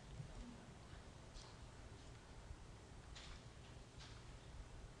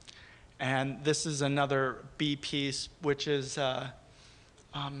 And this is another bee piece, which is a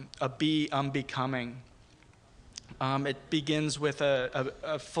bee unbecoming. It begins with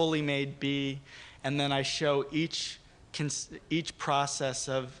a fully made bee, and then I show each process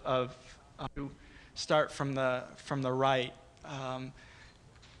of start from the right.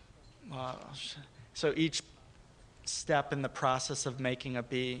 So each step in the process of making a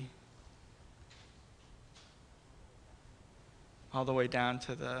bee, all the way down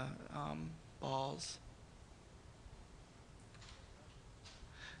to the balls.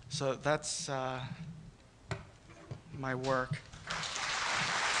 So that's my work.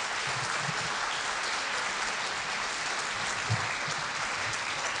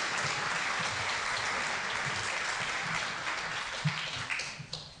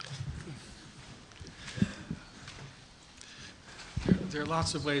 There are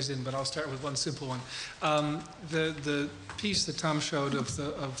lots of ways in, but I'll start with one simple one. The piece that Tom showed of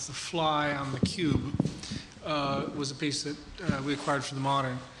the fly on the cube was a piece that we acquired for the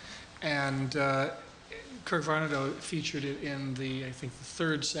Modern, and Kirk Varnado featured it in I think the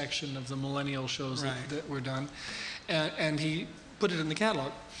 3rd section of the Millennial shows that were done, and he put it in the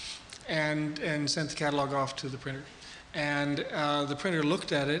catalog, and sent the catalog off to the printer. And the printer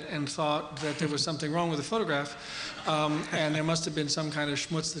looked at it and thought that there was something wrong with the photograph, and there must have been some kind of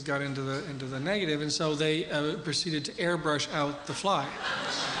schmutz that got into the negative, and so they proceeded to airbrush out the fly.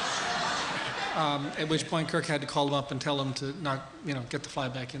 At which point Kirk had to call them up and tell them to not, get the fly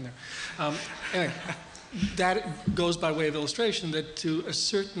back in there. Anyway, that goes by way of illustration that to a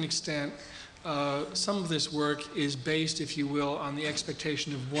certain extent, some of this work is based, if you will, on the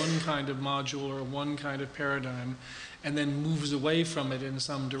expectation of one kind of module or one kind of paradigm, and then moves away from it in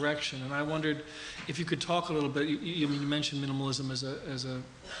some direction. And I wondered if you could talk a little bit. You mentioned minimalism as an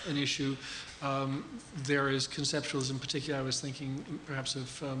issue. There is conceptualism, particularly I was thinking perhaps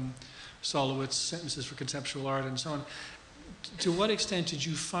of Solowitz's Sentences for Conceptual Art and so on. To what extent did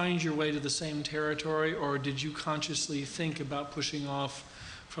you find your way to the same territory, or did you consciously think about pushing off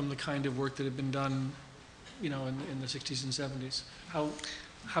from the kind of work that had been done, in the 60s and 70s?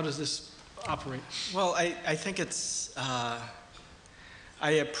 How does this operate? Well, I think it's, I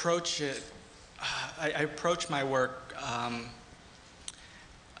approach it, I approach my work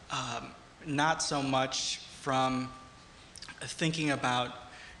not so much from thinking about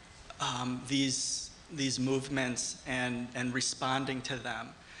these movements and responding to them.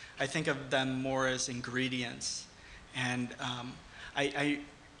 I think of them more as ingredients. And I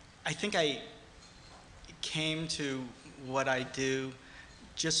think I came to what I do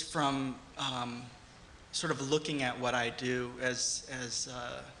just from sort of looking at what I do as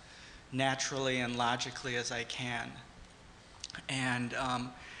naturally and logically as I can. And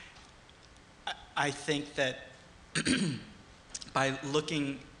I think that by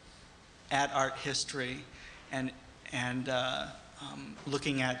looking at art history and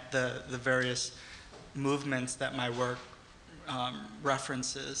looking at the various movements that my work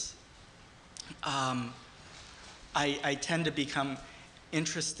references, I tend to become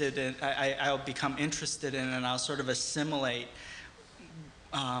interested in, I'll become interested in, and I'll sort of assimilate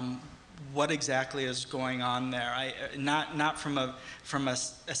what exactly is going on there. Not from a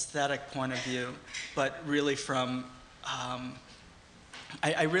aesthetic point of view, but really from,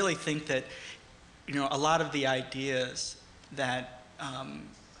 I really think that, you know, a lot of the ideas that,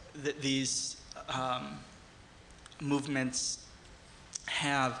 that these movements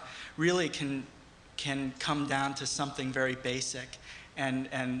have really can come down to something very basic.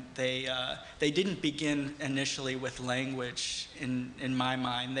 And they didn't begin initially with language in my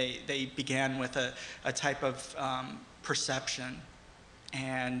mind. They began with a type of perception.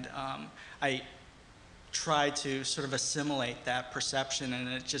 And I try to sort of assimilate that perception, and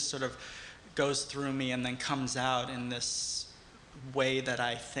it just sort of goes through me and then comes out in this way that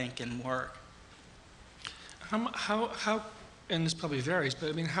I think and work. How, and this probably varies, but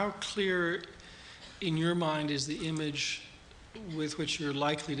I mean, how clear in your mind is the image with which you're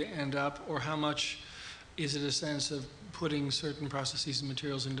likely to end up, or how much is it a sense of putting certain processes and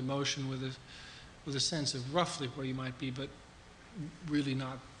materials into motion with a sense of roughly where you might be, but really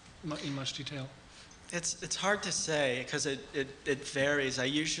not in much detail? It's hard to say because it varies. I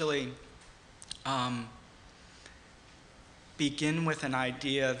usually begin with an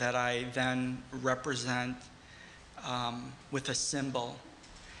idea that I then represent with a symbol,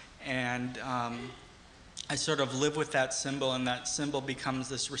 and I sort of live with that symbol, and that symbol becomes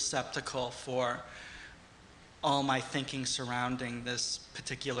this receptacle for all my thinking surrounding this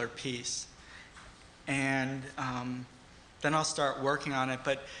particular piece. And then I'll start working on it,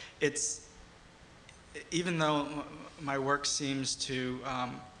 but it's, even though my work seems to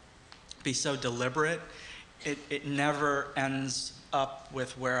be so deliberate, it never ends up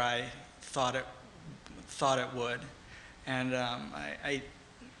with where I thought it would. And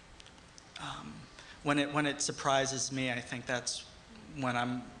when it surprises me, I think that's when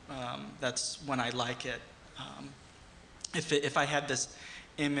I like it. If I had this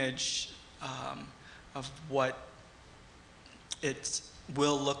image of what it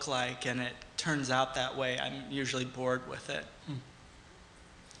will look like and it turns out that way, I'm usually bored with it.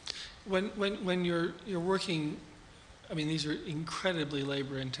 When you're working, I mean, these are incredibly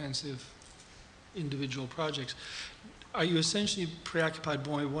labor-intensive individual projects. Are you essentially preoccupied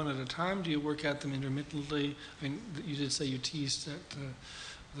one at a time? Do you work at them intermittently? I mean, you did say you teased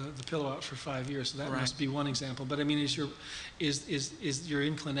the pillow out for 5 years, so that must be one example. But I mean, is your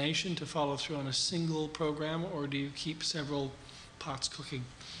inclination to follow through on a single program, or do you keep several pots cooking?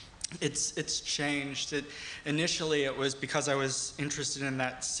 It's changed. Initially, it was because I was interested in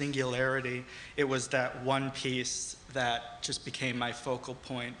that singularity. It was that one piece that just became my focal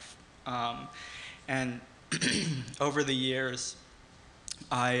point, and over the years,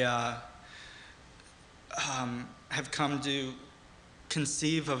 I have come to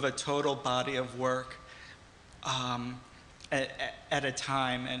conceive of a total body of work at a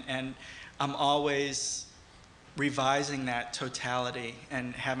time, and I'm always revising that totality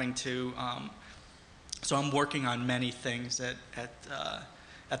and having to, so I'm working on many things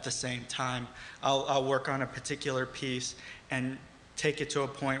at the same time. I'll work on a particular piece and take it to a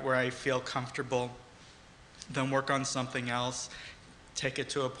point where I feel comfortable, then work on something else, take it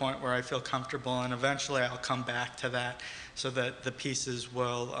to a point where I feel comfortable, and eventually I'll come back to that so that the pieces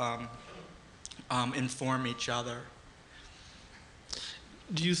will inform each other.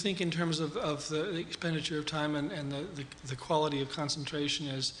 Do you think in terms of the expenditure of time and the quality of concentration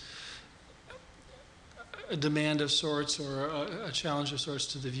as a demand of sorts or a challenge of sorts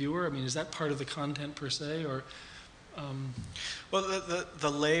to the viewer? I mean, is that part of the content per se, or? Well, the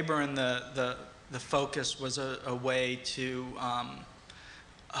labor and the focus was a way to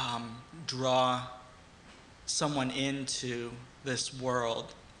draw someone into this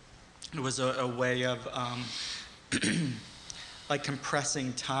world. It was a way of like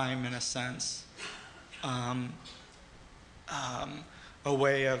compressing time in a sense, a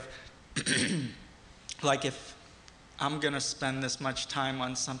way of like, if I'm going to spend this much time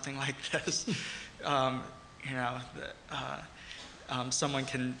on something like this, you know, someone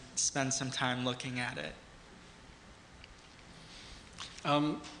can spend some time looking at it.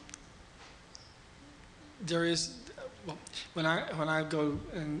 There is, well, when I go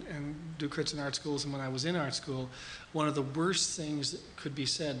and do crits in art schools, and when I was in art school, one of the worst things that could be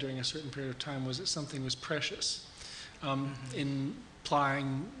said during a certain period of time was that something was precious.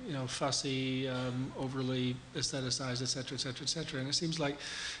 Implying, fussy, overly aestheticized, et cetera, et cetera, et cetera. And it seems like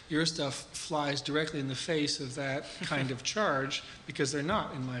your stuff flies directly in the face of that kind of charge, because they're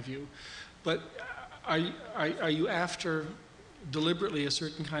not, in my view. But are you after deliberately a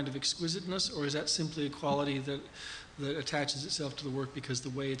certain kind of exquisiteness, or is that simply a quality that attaches itself to the work because the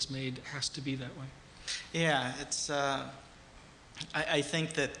way it's made has to be that way? Yeah, it's. I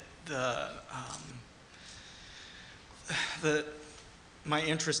think that my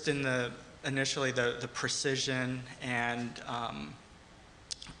interest in initially the precision and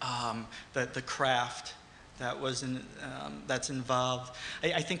the craft that was that's involved.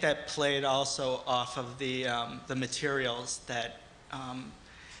 I think that played also off of the materials that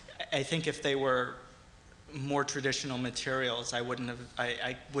I think if they were more traditional materials, I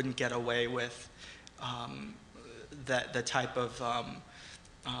wouldn't get away with the type of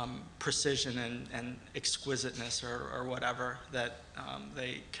precision and exquisiteness or whatever that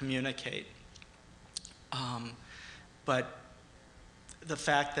they communicate. But the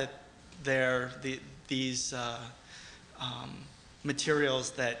fact that these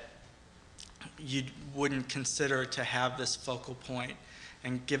materials that you wouldn't consider to have this focal point,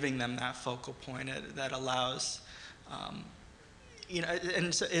 and giving them that focal point that allows,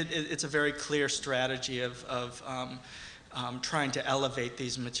 and so it's a very clear strategy of trying to elevate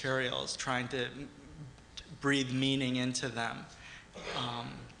these materials, trying to breathe meaning into them,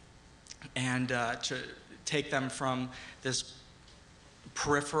 and to take them from this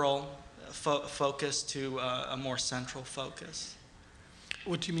peripheral focus to a more central focus.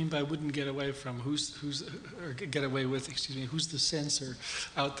 What do you mean by wouldn't get away from? Or get away with, excuse me, who's the censor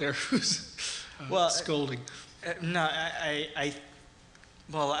out there who's scolding? No, I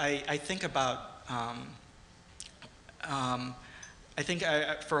think about,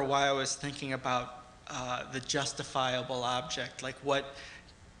 for a while I was thinking about the justifiable object, like what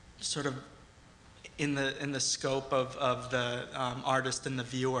sort of in the scope of the artist and the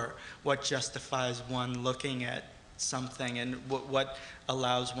viewer, what justifies one looking at something, and what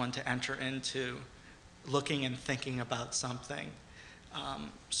allows one to enter into looking and thinking about something.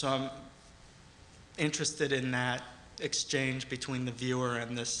 So I'm interested in that exchange between the viewer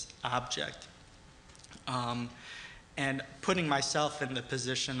and this object, and putting myself in the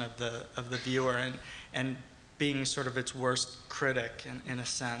position of the viewer and being sort of its worst critic in a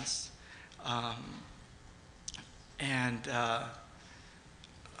sense.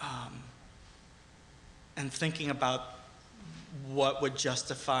 And thinking about what would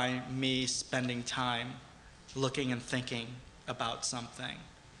justify me spending time looking and thinking about something.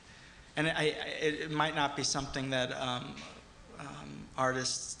 And it might not be something that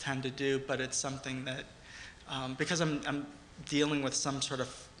artists tend to do, but it's something that, because I'm dealing with some sort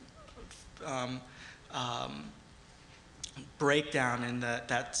of breakdown in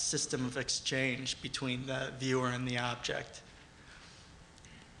that system of exchange between the viewer and the object.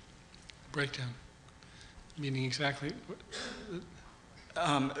 Breakdown. Meaning exactly?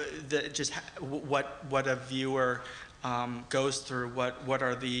 Just what a viewer goes through.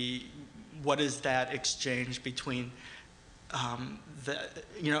 What is that exchange between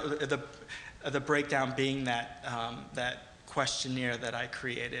the breakdown being that questionnaire that I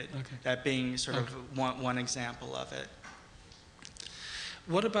created. Okay. That being sort of one example of it.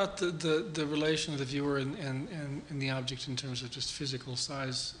 What about the relation of the viewer and the object in terms of just physical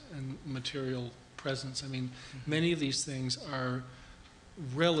size and material presence? I mean, many of these things are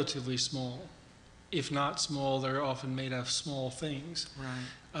relatively small. If not small, they're often made of small things. Right.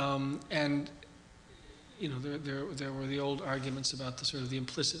 And there were the old arguments about the sort of the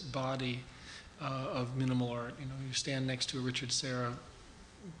implicit body of minimal art. You stand next to a Richard Serra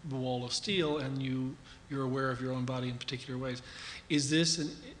wall of steel, and you're aware of your own body in particular ways. Is this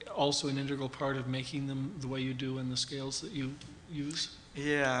also an integral part of making them the way you do and the scales that you use?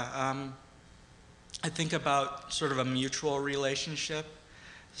 Yeah, I think about sort of a mutual relationship.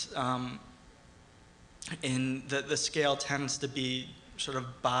 In the scale tends to be sort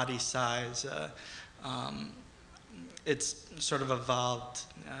of body size. It's sort of evolved.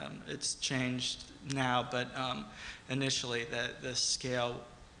 It's changed now, but initially the scale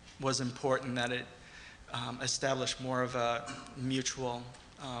was important, that it established more of a mutual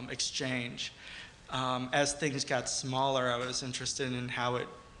exchange. As things got smaller, I was interested in how it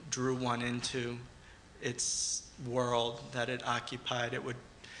drew one into its world that it occupied. It would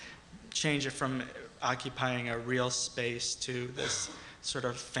change it from occupying a real space to this sort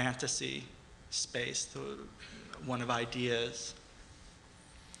of fantasy space, one of ideas.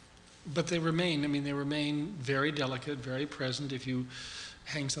 But they remain, I mean, they remain very delicate, very present. If you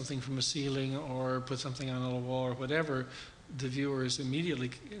hang something from a ceiling or put something on a wall or whatever, the viewer is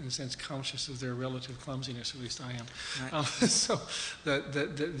immediately, in a sense, conscious of their relative clumsiness. At least I am. Right. So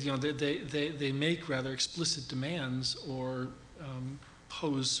you know, they make rather explicit demands or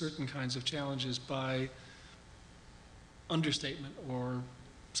pose certain kinds of challenges by understatement or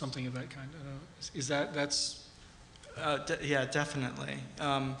something of that kind. I don't know. Is that's Yeah, definitely.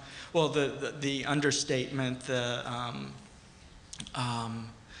 Well, the understatement, the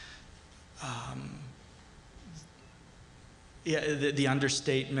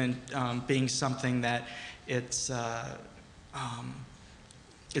understatement being something that it's not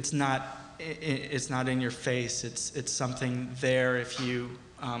in your face. It's something there. If you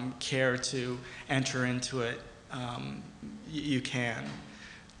care to enter into it, you can.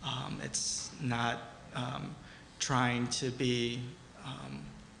 It's not trying to be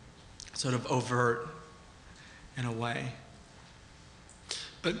sort of overt in a way.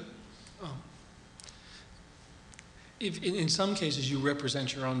 But if in some cases you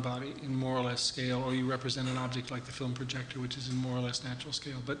represent your own body in more or less scale, or you represent an object like the film projector, which is in more or less natural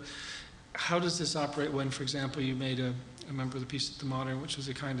scale. But how does this operate when, for example, you made I remember the piece at the Modern, which was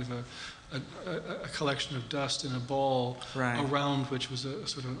a kind of a collection of dust in a ball, Right. around which was a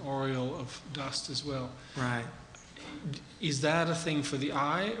sort of an aureole of dust as well. Right. Is that a thing for the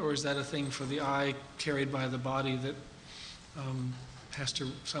eye, or is that a thing for the eye carried by the body that has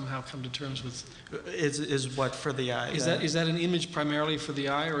to somehow come to terms with? Is what for the eye? Is that an image primarily for the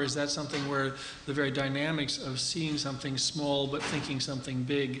eye, or is that something where the very dynamics of seeing something small but thinking something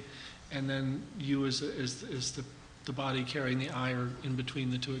big, and then you as the body carrying the eye are in between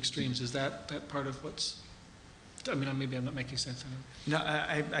the two extremes? Is that part of what's? I mean, maybe I'm not making sense. No,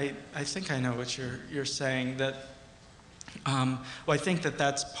 I think I know what you're saying. That well, I think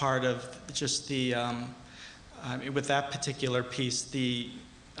that's part of just the with that particular piece, the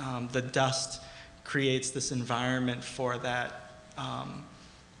dust creates this environment for that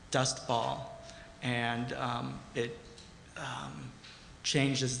dust ball, and it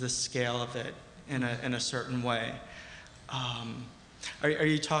changes the scale of it in a certain way. Are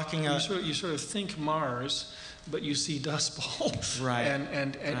you talking? You sort of think Mars, but you see dust ball. Right.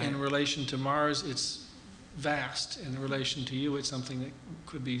 And Right. in relation to Mars, it's vast. In relation to you, it's something that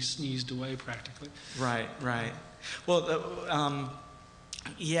could be sneezed away practically. Right. Right. Well,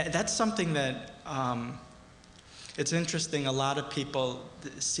 yeah, that's something that it's interesting. A lot of people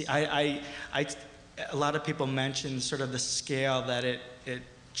see. A lot of people mention sort of the scale that it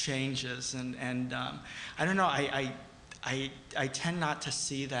changes, and I don't know. I tend not to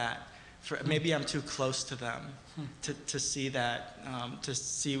see that. Maybe I'm too close to them to see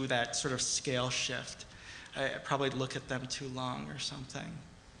that sort of scale shift. I probably look at them too long or something.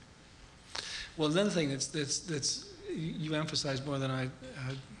 Well, another thing that's you emphasize more than I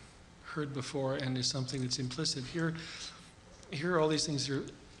had heard before, and is something that's implicit here. Here, all these things are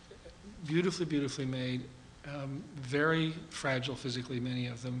beautifully made, very fragile physically, many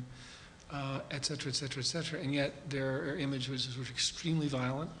of them, et cetera, and yet there are images which are extremely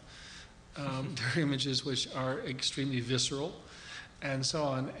violent. There are images which are extremely visceral, and so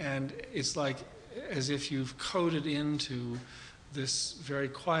on. And it's like as if you've coded into this very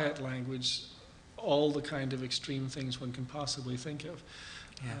quiet language all the kind of extreme things one can possibly think of.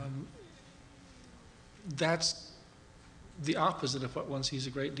 Yeah. That's the opposite of what one sees a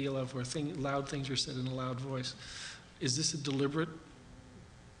great deal of, where loud things are said in a loud voice. Is this a deliberate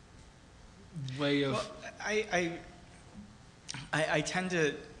way of? Well, I tend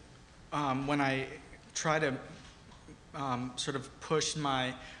to, when I try to sort of push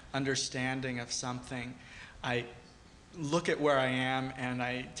my understanding of something, I look at where I am, and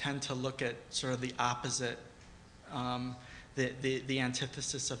I tend to look at sort of the opposite, the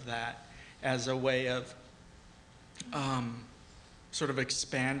antithesis of that, as a way of sort of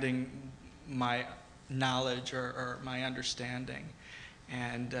expanding my knowledge or my understanding.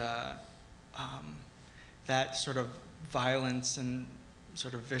 And that sort of violence and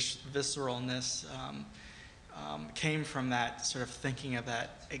sort of visceralness came from that sort of thinking of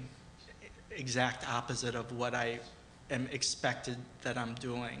that exact opposite of what I am expected that I'm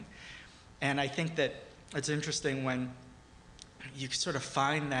doing. And I think that it's interesting when you sort of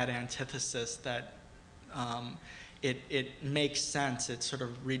find that antithesis, that it makes sense. It sort of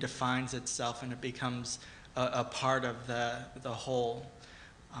redefines itself, and it becomes a part of the whole.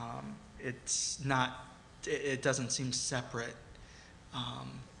 It's not it doesn't seem separate.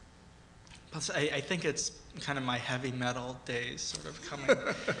 Plus, I think it's kind of my heavy metal days sort of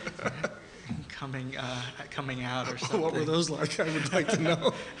coming out or something. What were those like? I would like to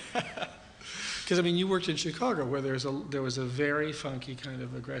know. Because I mean, you worked in Chicago, where there was a very funky kind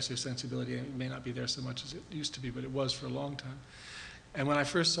of aggressive sensibility. It may not be there so much as it used to be, but it was for a long time. And when I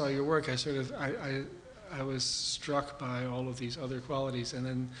first saw your work, I was struck by all of these other qualities. And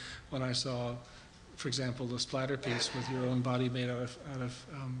then when I saw, for example, the splatter piece with your own body made out of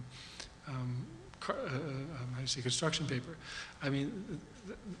how do you say, construction paper. I mean,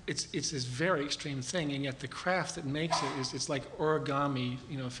 it's this very extreme thing, and yet the craft that makes it it's like origami,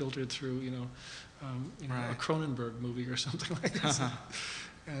 filtered through, Right. a Cronenberg movie or something like this.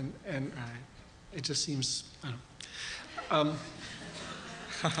 And Right. it just seems, I don't know.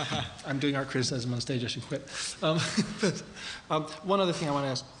 I'm doing art criticism on stage, I should quit. One other thing I want to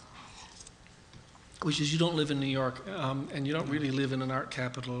ask, which is you don't live in New York, and you don't really live in an art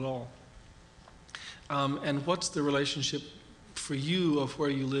capital at all. And what's the relationship for you of where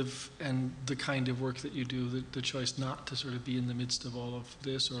you live and the kind of work that you do, the choice not to sort of be in the midst of all of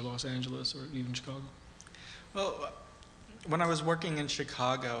this, or Los Angeles, or even Chicago? Well, when I was working in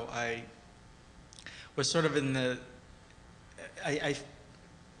Chicago, I was sort of in the,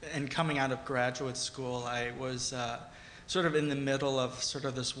 and coming out of graduate school, I was sort of in the middle of sort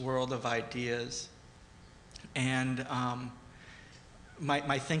of this world of ideas. And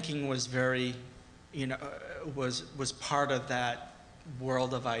my thinking was very, was part of that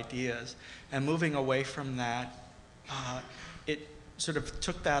world of ideas. And moving away from that, it sort of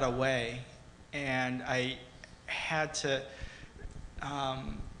took that away, and I had to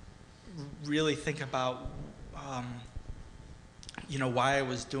really think about, why I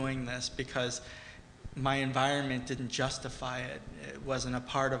was doing this, because my environment didn't justify it. It wasn't a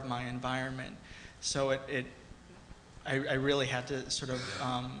part of my environment. So I really had to sort of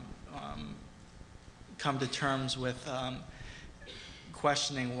come to terms with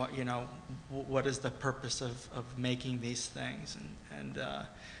questioning what is the purpose of making these things, and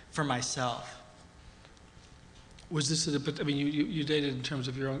for myself. Was this you dated in terms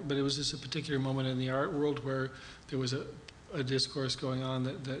of your own, but was this a particular moment in the art world where there was a discourse going on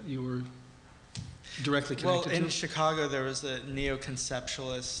that you were directly connected to? Well, in Chicago, there was a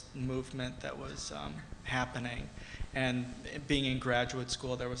neo-conceptualist movement that was happening. And being in graduate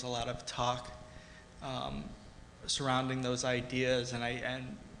school, there was a lot of talk surrounding those ideas,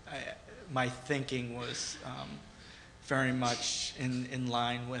 and my thinking was very much in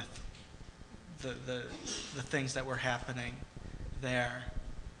line with the things that were happening there.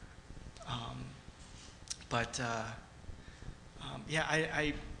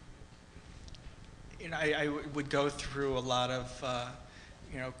 I would go through a lot of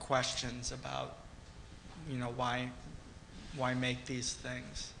questions about why make these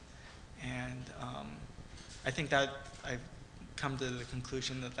things, and I think that I've come to the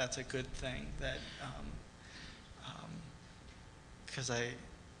conclusion that that's a good thing, that because I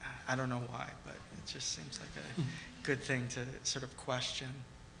don't know why, but it just seems like a good thing to sort of question.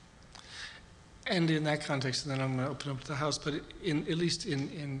 And in that context, and then I'm going to open up the house, but at least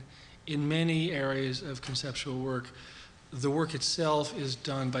in many areas of conceptual work, the work itself is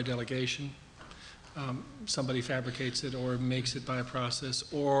done by delegation. Somebody fabricates it or makes it by a process,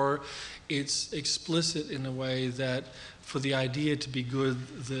 or it's explicit in a way that for the idea to be good,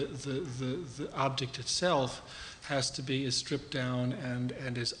 the object itself has to be as stripped down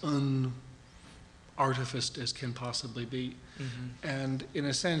and as unartificed as can possibly be. Mm-hmm. And in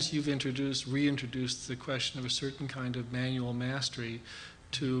a sense, you've reintroduced the question of a certain kind of manual mastery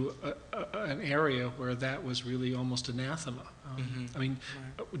to an area where that was really almost anathema. Mm-hmm. I mean,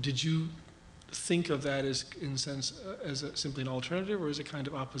 right. Did you think of that as, in a sense, as simply an alternative, or as a kind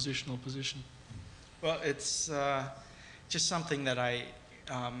of oppositional position? Well, it's just something that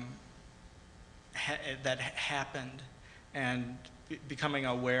that happened, and becoming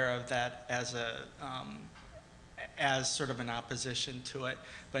aware of that as as sort of an opposition to it,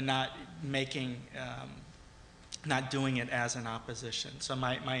 but not doing it as an opposition. So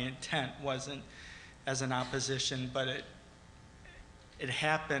my intent wasn't as an opposition, but it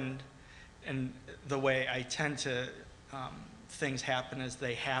happened. And the way I tend to, things happen as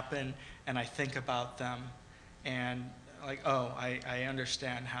they happen, and I think about them, and like, oh, I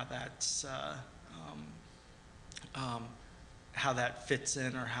understand how that's, how that fits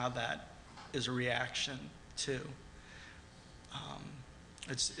in, or how that is a reaction to.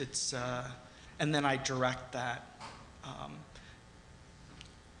 And then I direct that.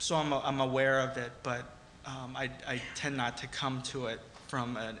 So I'm aware of it, but I tend not to come to it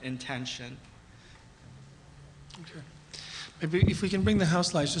from an intention. Okay. Maybe if we can bring the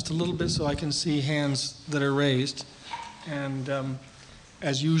house lights just a little bit so I can see hands that are raised. And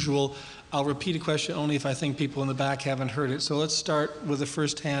as usual, I'll repeat a question only if I think people in the back haven't heard it. So let's start with the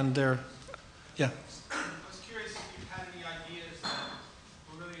first hand there. Yeah. I was curious if you had any ideas that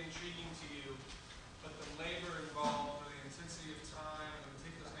were really intriguing to you, but the labor involved, or the intensity of time, and the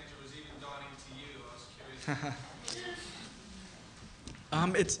meticulous nature was even daunting to you. I was curious.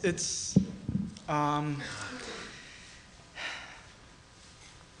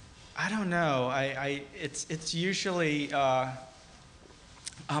 I don't know. It's usually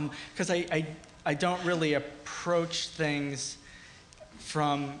because I don't really approach things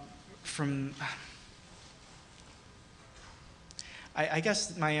from. I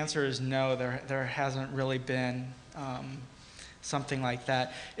guess my answer is no. There hasn't really been something like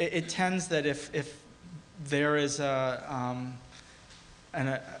that. It tends that if there is a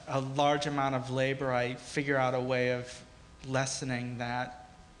large amount of labor, I figure out a way of lessening that.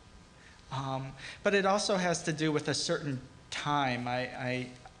 But it also has to do with a certain time.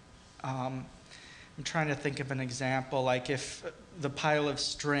 I'm trying to think of an example, like if the pile of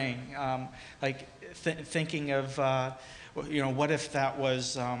string, like thinking of, what if that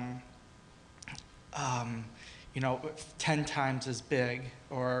was, 10 times as big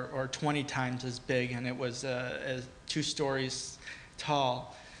or 20 times as big, and it was 2 stories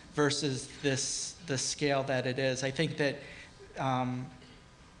tall versus the scale that it is. I think that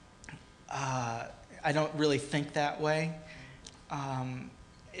I don't really think that way.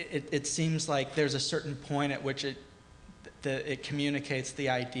 It seems like there's a certain point at which it communicates the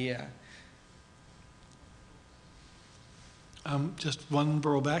idea. Just one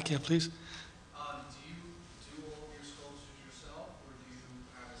row back, yeah, please. Do you do all of your sculptures yourself, or do you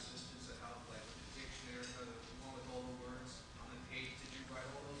have assistants that help, like the dictionary, the one with all the words on the page? Did you write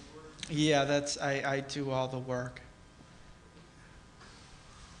all those words? Yeah, I do all the work.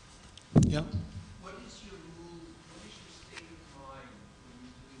 Yeah. What is your rule? What is your state of mind when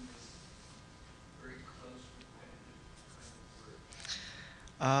you're doing this very close, repetitive kind of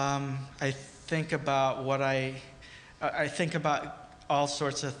work? I think about I think about all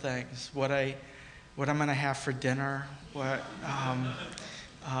sorts of things. What I'm going to have for dinner. I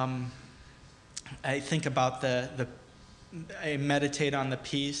think about I meditate on the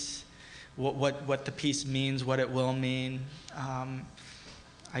piece, what the piece means, what it will mean.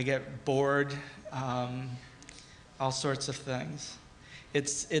 I get bored, all sorts of things. It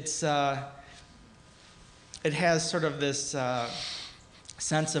has sort of this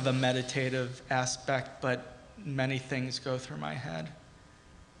sense of a meditative aspect, but many things go through my head.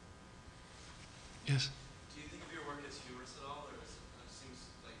 Yes. Do you think of your work as humorous at all, or it seems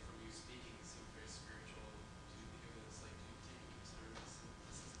like from you speaking, it seems very spiritual? Do you think of it as like, do you take it sort of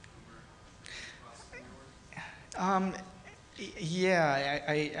this is humor across your work?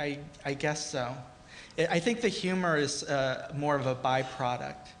 Yeah, I guess so. I think the humor is more of a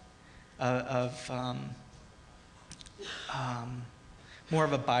byproduct more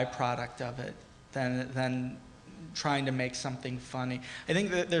of a byproduct of it than trying to make something funny. I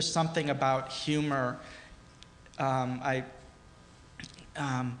think that there's something about humor.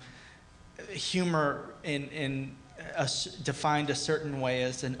 Humor defined a certain way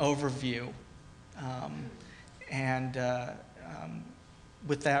as an overview.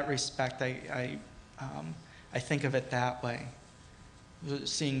 With that respect, I think of it that way,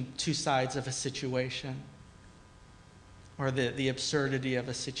 seeing 2 sides of a situation, or the absurdity of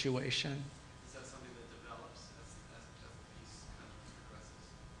a situation. Is that something that develops as the piece kind of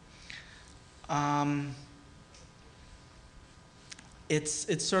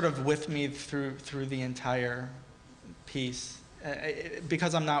progresses? It's sort of with me through the entire piece,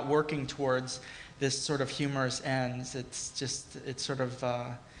 because I'm not working towards this sort of humorous ends. It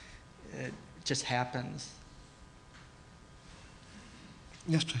just happens.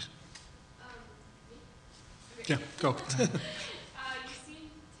 Yes, please. Yeah, go. You seem to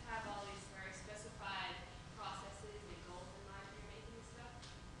have all these very specified processes and goals in mind when you're making stuff.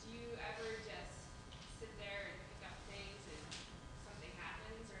 Do you ever just sit there and pick up things and something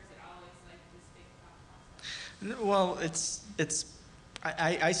happens, or is it always like this big thought process? Well,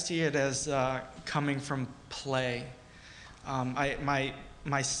 I see it as coming from play.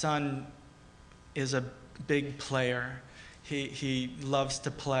 My son is a big player. He loves to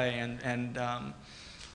play, and